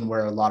often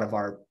where a lot of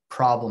our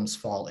problems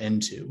fall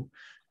into.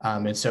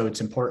 And so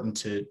it's important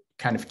to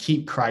kind of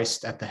keep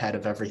Christ at the head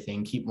of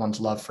everything, keep one's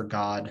love for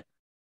God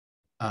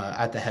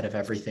at the head of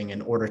everything,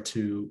 in order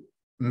to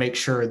make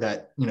sure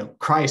that,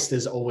 Christ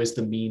is always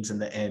the means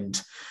and the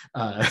end,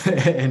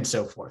 and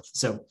so forth.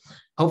 So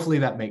hopefully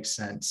that makes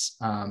sense.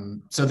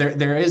 So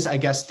there is, I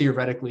guess,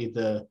 theoretically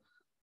the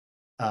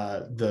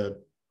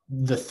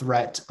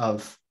threat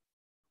of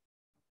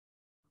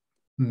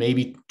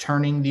maybe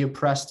turning the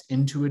oppressed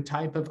into a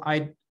type of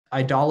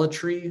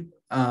idolatry.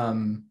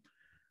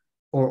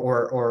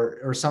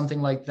 or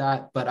something like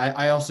that. But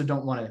I also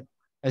don't want to,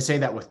 I say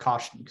that with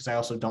caution, because I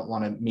also don't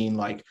want to mean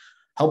like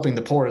helping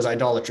the poor is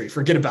idolatry.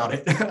 Forget about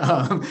it.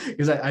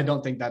 Because I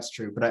don't think that's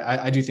true. But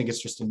I do think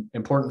it's just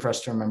important for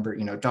us to remember,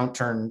 don't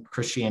turn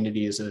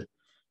Christianity as a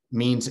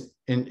means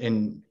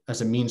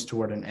as a means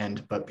toward an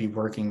end, but be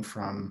working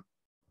from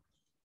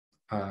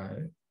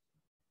out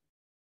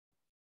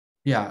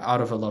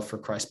of a love for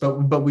Christ.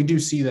 But we do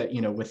see that,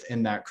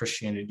 within that,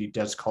 Christianity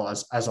does call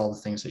us, as all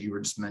the things that you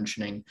were just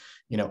mentioning,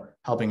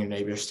 helping your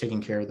neighbors,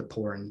 taking care of the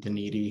poor and the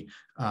needy,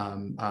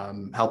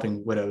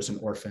 helping widows and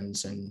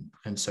orphans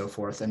and so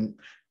forth. And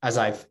as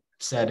I've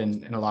said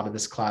in a lot of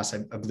this class, I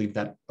believe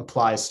that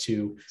applies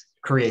to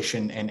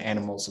creation and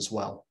animals as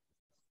well.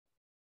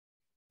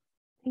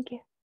 Thank you.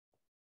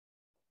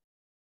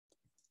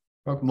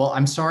 Well,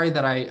 I'm sorry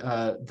that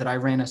I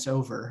ran us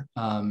over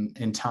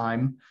in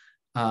time.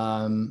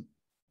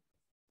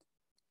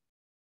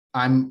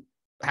 I'm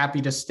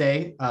happy to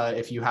stay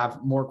if you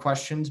have more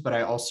questions, but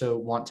I also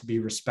want to be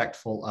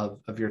respectful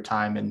of your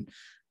time. And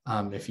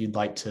if you'd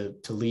like to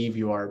leave,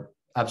 you are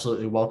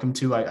absolutely welcome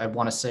to. I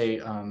want to say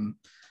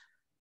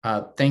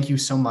thank you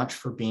so much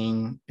for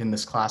being in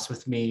this class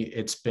with me.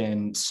 It's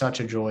been such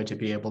a joy to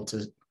be able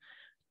to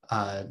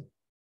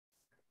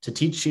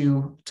teach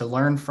you, to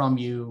learn from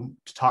you,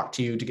 to talk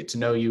to you, to get to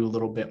know you a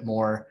little bit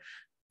more.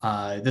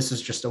 This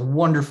is just a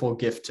wonderful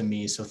gift to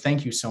me. So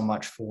thank you so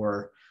much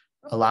for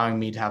allowing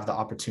me to have the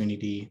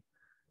opportunity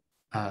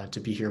to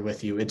be here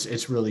with you.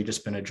 It's really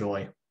just been a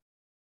joy.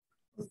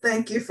 Well,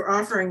 thank you for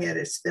offering it.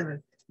 It's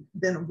been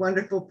a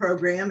wonderful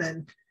program,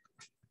 and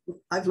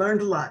I've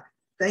learned a lot.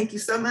 Thank you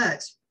so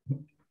much.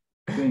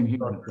 Same here.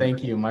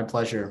 Thank you. My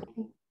pleasure.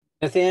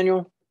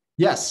 Nathaniel?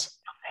 Yes.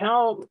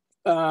 How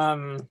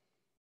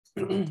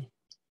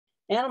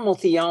animal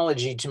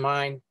theology, to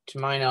my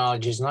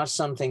knowledge, is not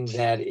something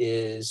that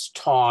is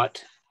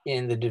taught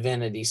in the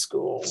divinity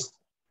school,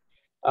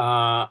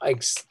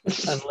 unless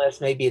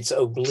maybe it's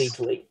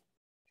obliquely.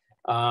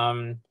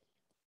 I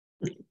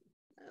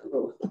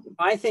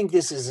think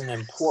this is an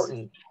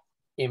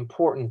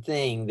important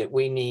thing that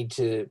we need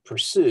to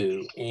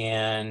pursue,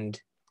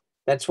 and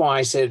that's why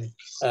I said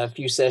a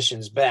few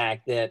sessions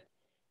back that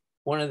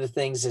one of the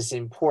things that's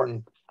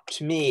important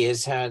to me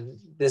is how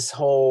this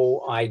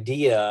whole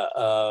idea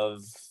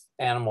of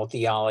animal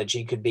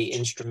theology could be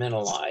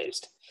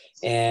instrumentalized.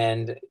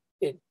 And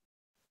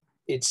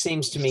it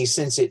seems to me,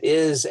 since it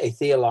is a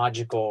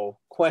theological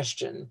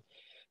question,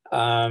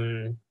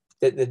 that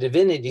the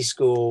divinity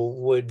school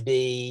would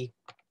be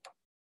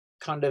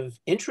kind of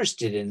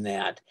interested in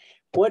that.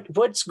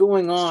 What's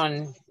going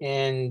on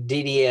in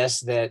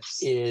DDS that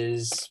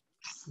is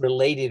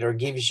related or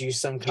gives you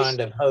some kind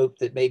of hope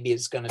that maybe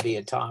it's going to be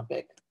a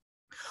topic?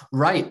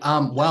 Right.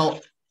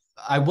 Well,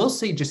 I will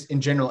say just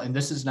in general, and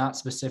this is not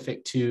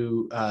specific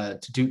to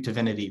Duke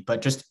Divinity,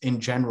 but just in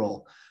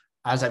general,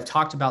 as I've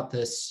talked about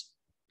this,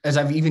 as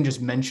I've even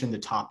just mentioned the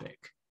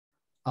topic,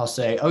 I'll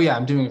say, oh yeah,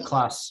 I'm doing a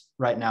class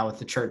right now with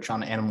the church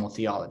on animal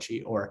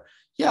theology, or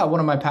yeah, one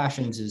of my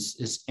passions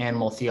is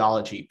animal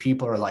theology.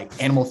 People are like,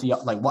 animal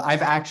theology, like, well,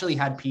 I've actually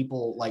had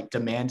people like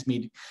demand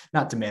me,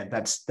 not demand,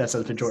 that's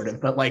a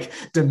pejorative, but like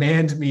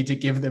demand me to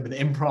give them an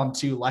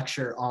impromptu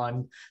lecture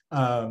on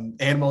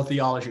animal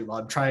theology while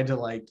I'm trying to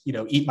like,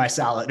 eat my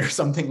salad or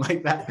something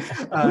like that.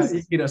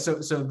 So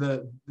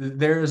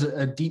there is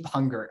a deep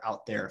hunger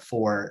out there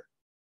for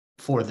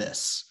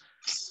this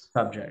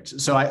subject.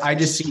 So I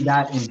just see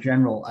that in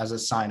general as a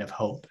sign of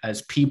hope,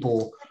 as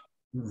people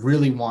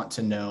really want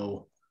to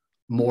know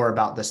more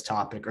about this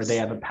topic, or they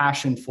have a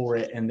passion for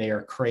it and they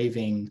are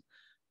craving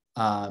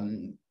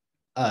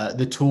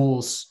the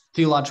tools,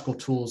 theological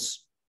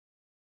tools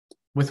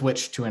with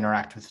which to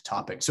interact with the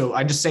topic. So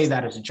I just say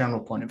that as a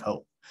general point of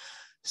hope.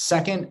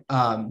 Second,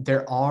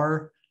 there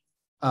are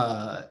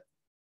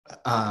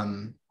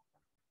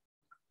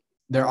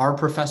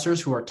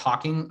professors who are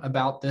talking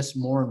about this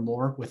more and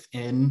more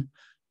within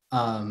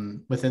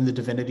the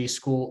divinity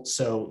school.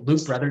 So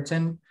Luke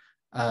Bretherton,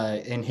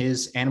 in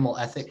his animal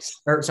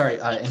ethics,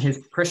 in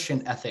his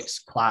Christian ethics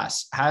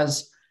class,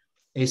 has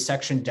a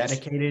section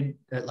dedicated,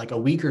 like a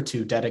week or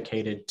two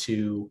dedicated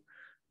to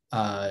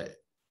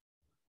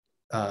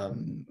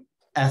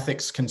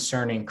ethics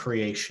concerning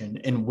creation,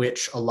 in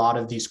which a lot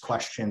of these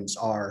questions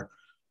are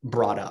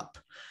brought up.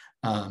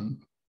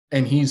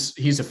 And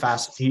he's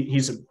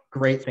a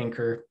great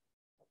thinker.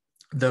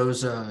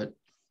 Those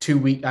 2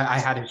 weeks, I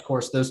had his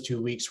course, those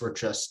 2 weeks were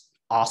just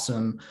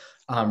awesome.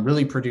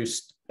 Really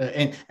produced,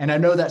 and I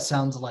know that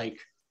sounds like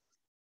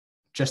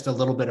just a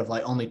little bit of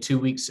like only 2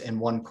 weeks in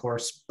one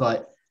course,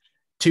 but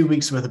 2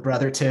 weeks with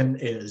Bretherton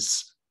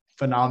is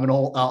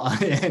phenomenal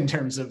in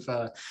terms of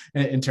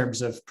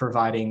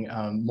providing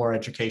more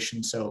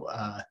education. So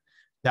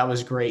that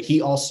was great. He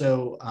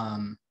also,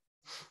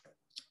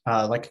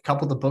 like a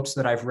couple of the books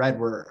that I've read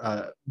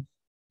were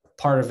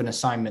part of an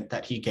assignment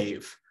that he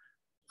gave.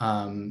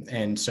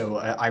 And so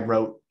I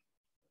wrote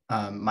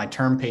my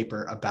term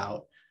paper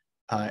about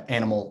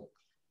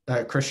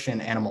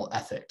Christian animal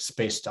ethics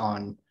based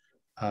on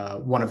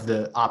one of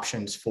the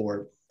options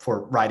for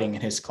writing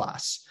in his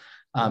class.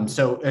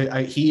 So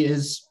he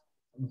is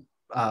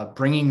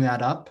bringing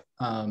that up.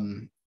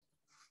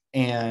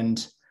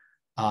 And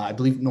I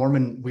believe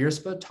Norman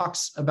Wiersbe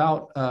talks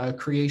about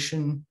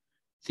creation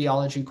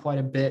theology quite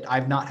a bit.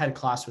 I've not had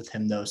class with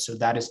him though, so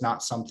that is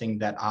not something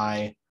that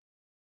I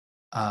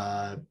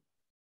am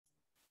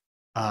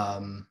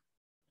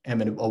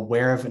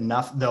aware of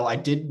enough, though I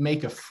did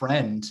make a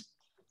friend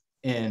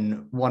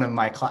in one of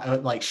my class.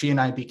 Like, she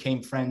and I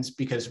became friends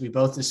because we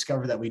both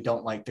discovered that we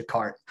don't like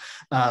Descartes.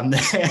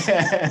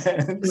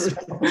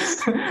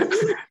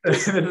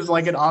 This is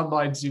like an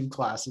online Zoom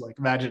class. Like,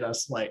 imagine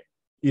us like,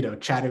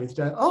 chatting with each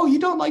other. Oh, you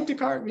don't like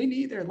Descartes? Me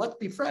neither. Let's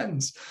be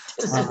friends.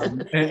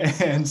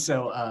 And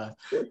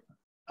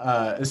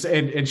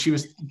she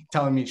was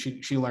telling me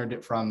she learned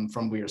it from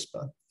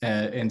Wiersbe.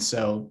 And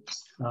so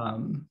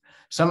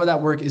some of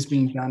that work is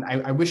being done.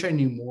 I wish I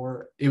knew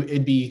more.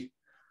 It'd be,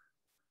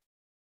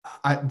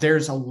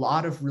 there's a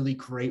lot of really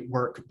great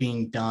work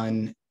being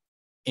done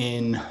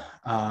in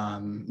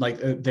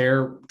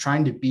they're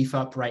trying to beef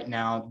up right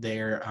now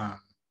their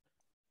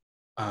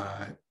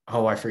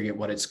I forget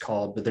what it's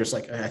called, but there's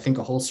I think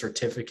a whole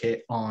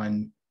certificate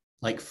on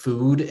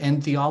food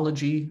and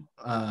theology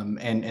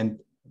and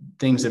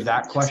things of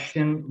that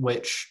question,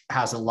 which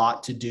has a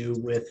lot to do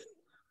with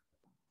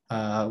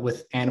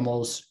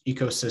animals,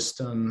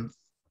 ecosystem,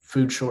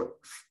 food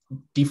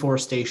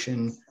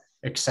deforestation,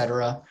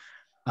 etc.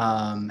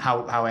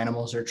 How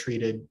animals are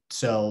treated.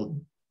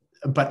 So,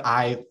 but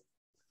I'm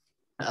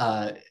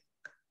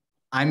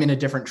in a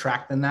different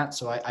track than that,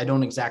 so I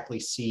don't exactly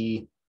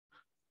see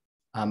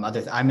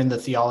I'm in the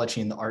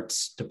theology and the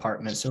arts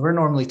department, so we're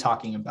normally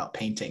talking about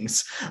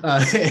paintings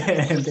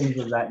and things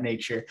of that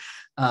nature.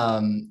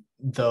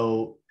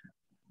 So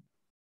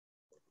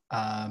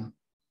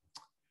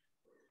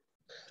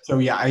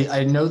yeah,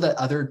 I know that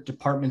other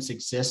departments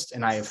exist,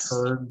 and I have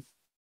heard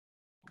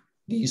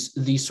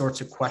these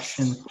sorts of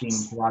questions being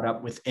brought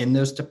up within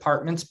those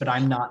departments, but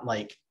I'm not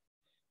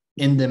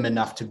in them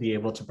enough to be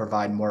able to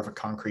provide more of a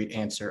concrete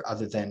answer,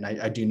 other than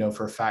I do know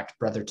for a fact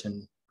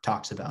Brotherton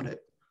talks about it.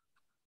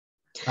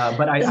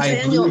 But I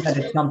agree that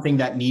it's something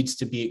that needs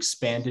to be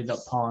expanded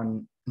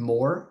upon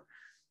more.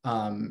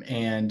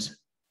 And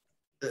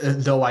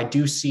though I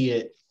do see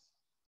it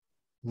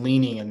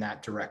leaning in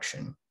that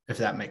direction, if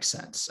that makes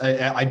sense.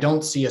 I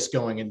don't see us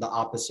going in the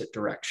opposite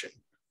direction.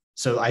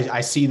 So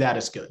I see that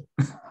as good.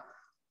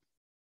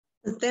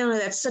 Nathaniel,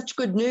 that's such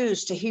good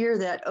news to hear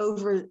that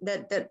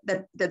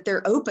that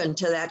they're open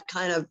to that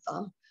kind of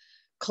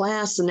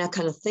class and that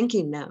kind of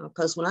thinking now.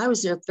 Because when I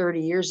was there 30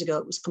 years ago,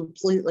 it was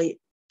totally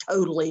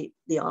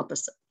the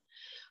opposite.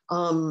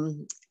 I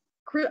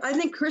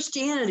think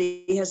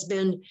Christianity has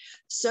been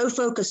so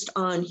focused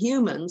on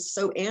humans,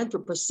 so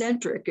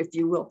anthropocentric, if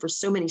you will, for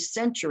so many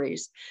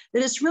centuries,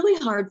 that it's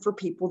really hard for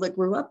people that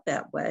grew up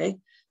that way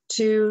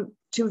to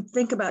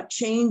think about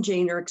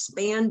changing or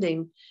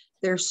expanding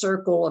their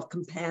circle of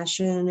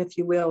compassion, if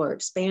you will, or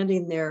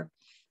expanding their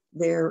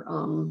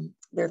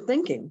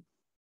thinking.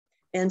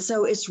 And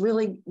so it's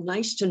really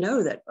nice to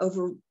know that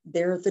over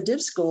there at the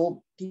Div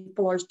School,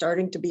 people are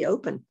starting to be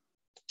open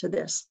to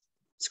this.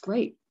 It's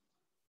great.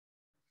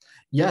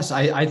 Yes,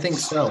 I think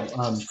so.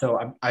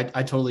 So I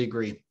totally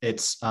agree.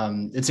 It's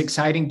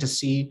exciting to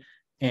see,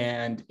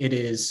 and it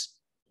is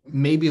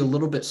maybe a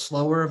little bit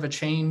slower of a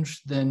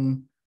change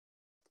than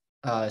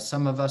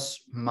some of us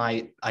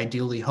might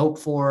ideally hope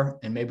for,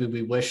 and maybe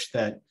we wish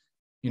that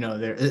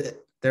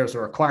there's a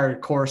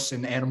required course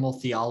in animal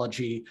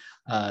theology,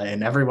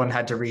 and everyone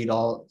had to read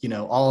all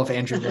of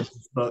Andrew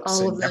Lincoln's books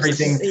and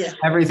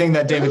everything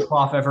that David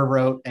Clough ever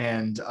wrote,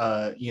 and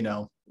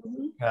you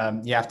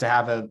have to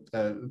have a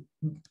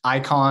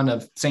icon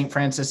of St.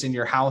 Francis in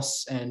your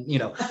house, and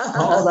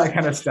all that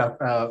kind of stuff.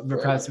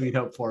 Perhaps we'd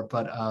hope for,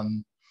 but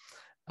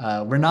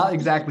we're not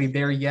exactly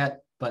there yet.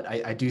 But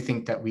I do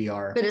think that we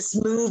are. But it's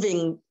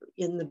moving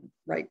in the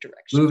right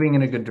direction. Moving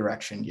in a good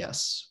direction,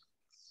 yes.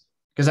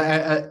 Because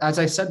as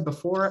I said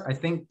before, I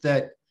think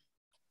that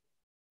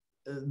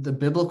the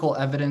biblical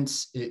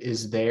evidence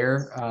is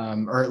there,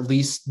 or at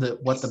least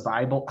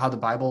how the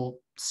Bible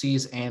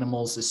sees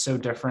animals is so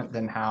different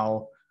than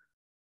how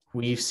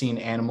we've seen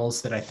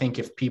animals, that I think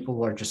if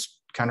people are just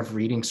kind of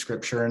reading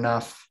scripture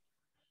enough,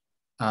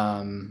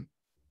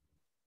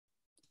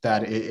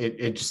 that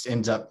it just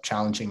ends up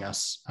challenging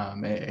us.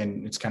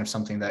 And it's kind of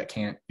something that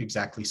can't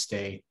exactly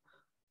stay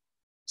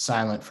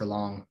silent for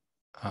long.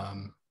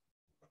 And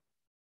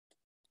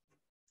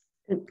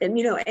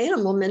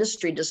animal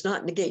ministry does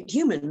not negate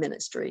human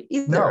ministry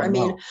either.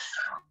 No,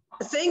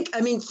 Think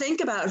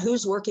about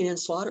who's working in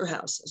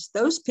slaughterhouses.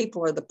 Those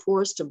people are the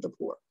poorest of the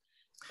poor.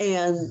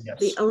 And yes,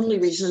 the only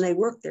reason they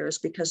work there is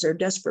because they're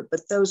desperate.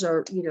 But those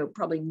are,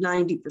 probably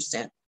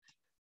 90%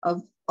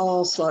 of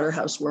all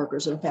slaughterhouse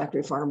workers and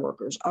factory farm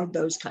workers are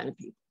those kind of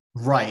people.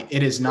 Right.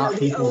 It is not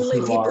the only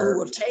people who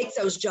will take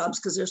those jobs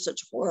because they're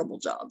such horrible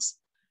jobs.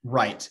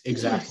 Right.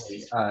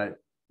 Exactly.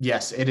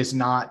 Yes, it is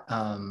not.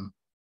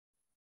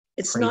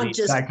 It's not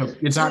just.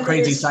 It's not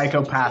crazy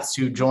psychopaths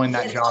who join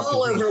that job.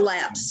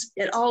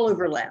 It all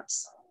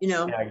overlaps. you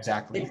know. Yeah,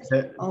 exactly.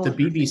 The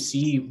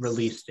BBC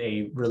released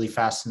a really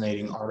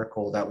fascinating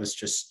article that was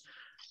just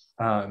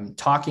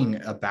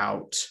talking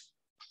about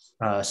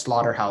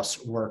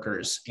slaughterhouse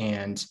workers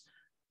and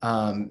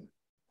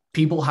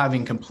people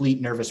having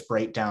complete nervous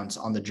breakdowns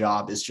on the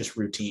job is just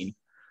routine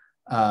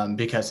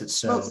because it's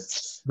so,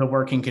 the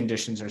working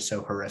conditions are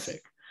so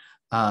horrific.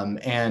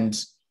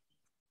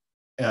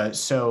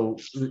 So,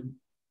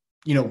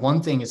 you know,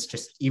 one thing is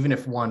just, even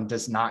if one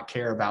does not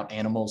care about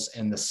animals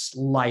in the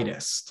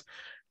slightest,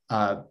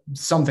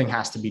 something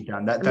has to be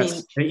done.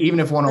 Even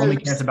if one only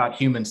cares about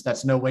humans,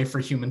 that's no way for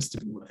humans to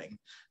be living.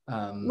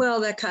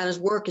 Well, that kind of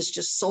work is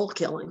just soul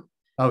killing.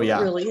 Oh yeah,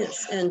 it really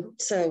is. And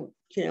so,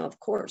 you know, of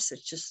course, it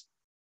just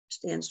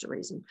stands to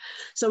reason.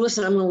 So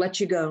listen, I'm going to let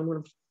you go. I'm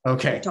going to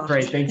okay,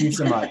 great. Thank you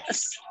so much.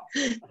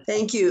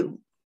 Thank you.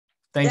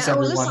 Thanks,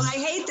 everyone. Listen,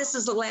 I hate this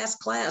is the last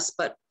class,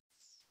 but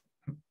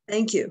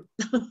thank you.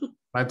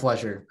 My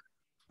pleasure.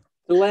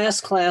 The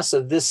last class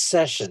of this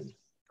session.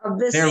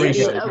 There we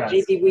go.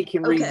 Maybe we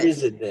can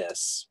revisit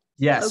this.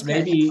 Yes, okay.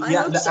 maybe. Yeah, I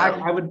hope so.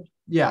 I would.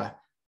 Yeah,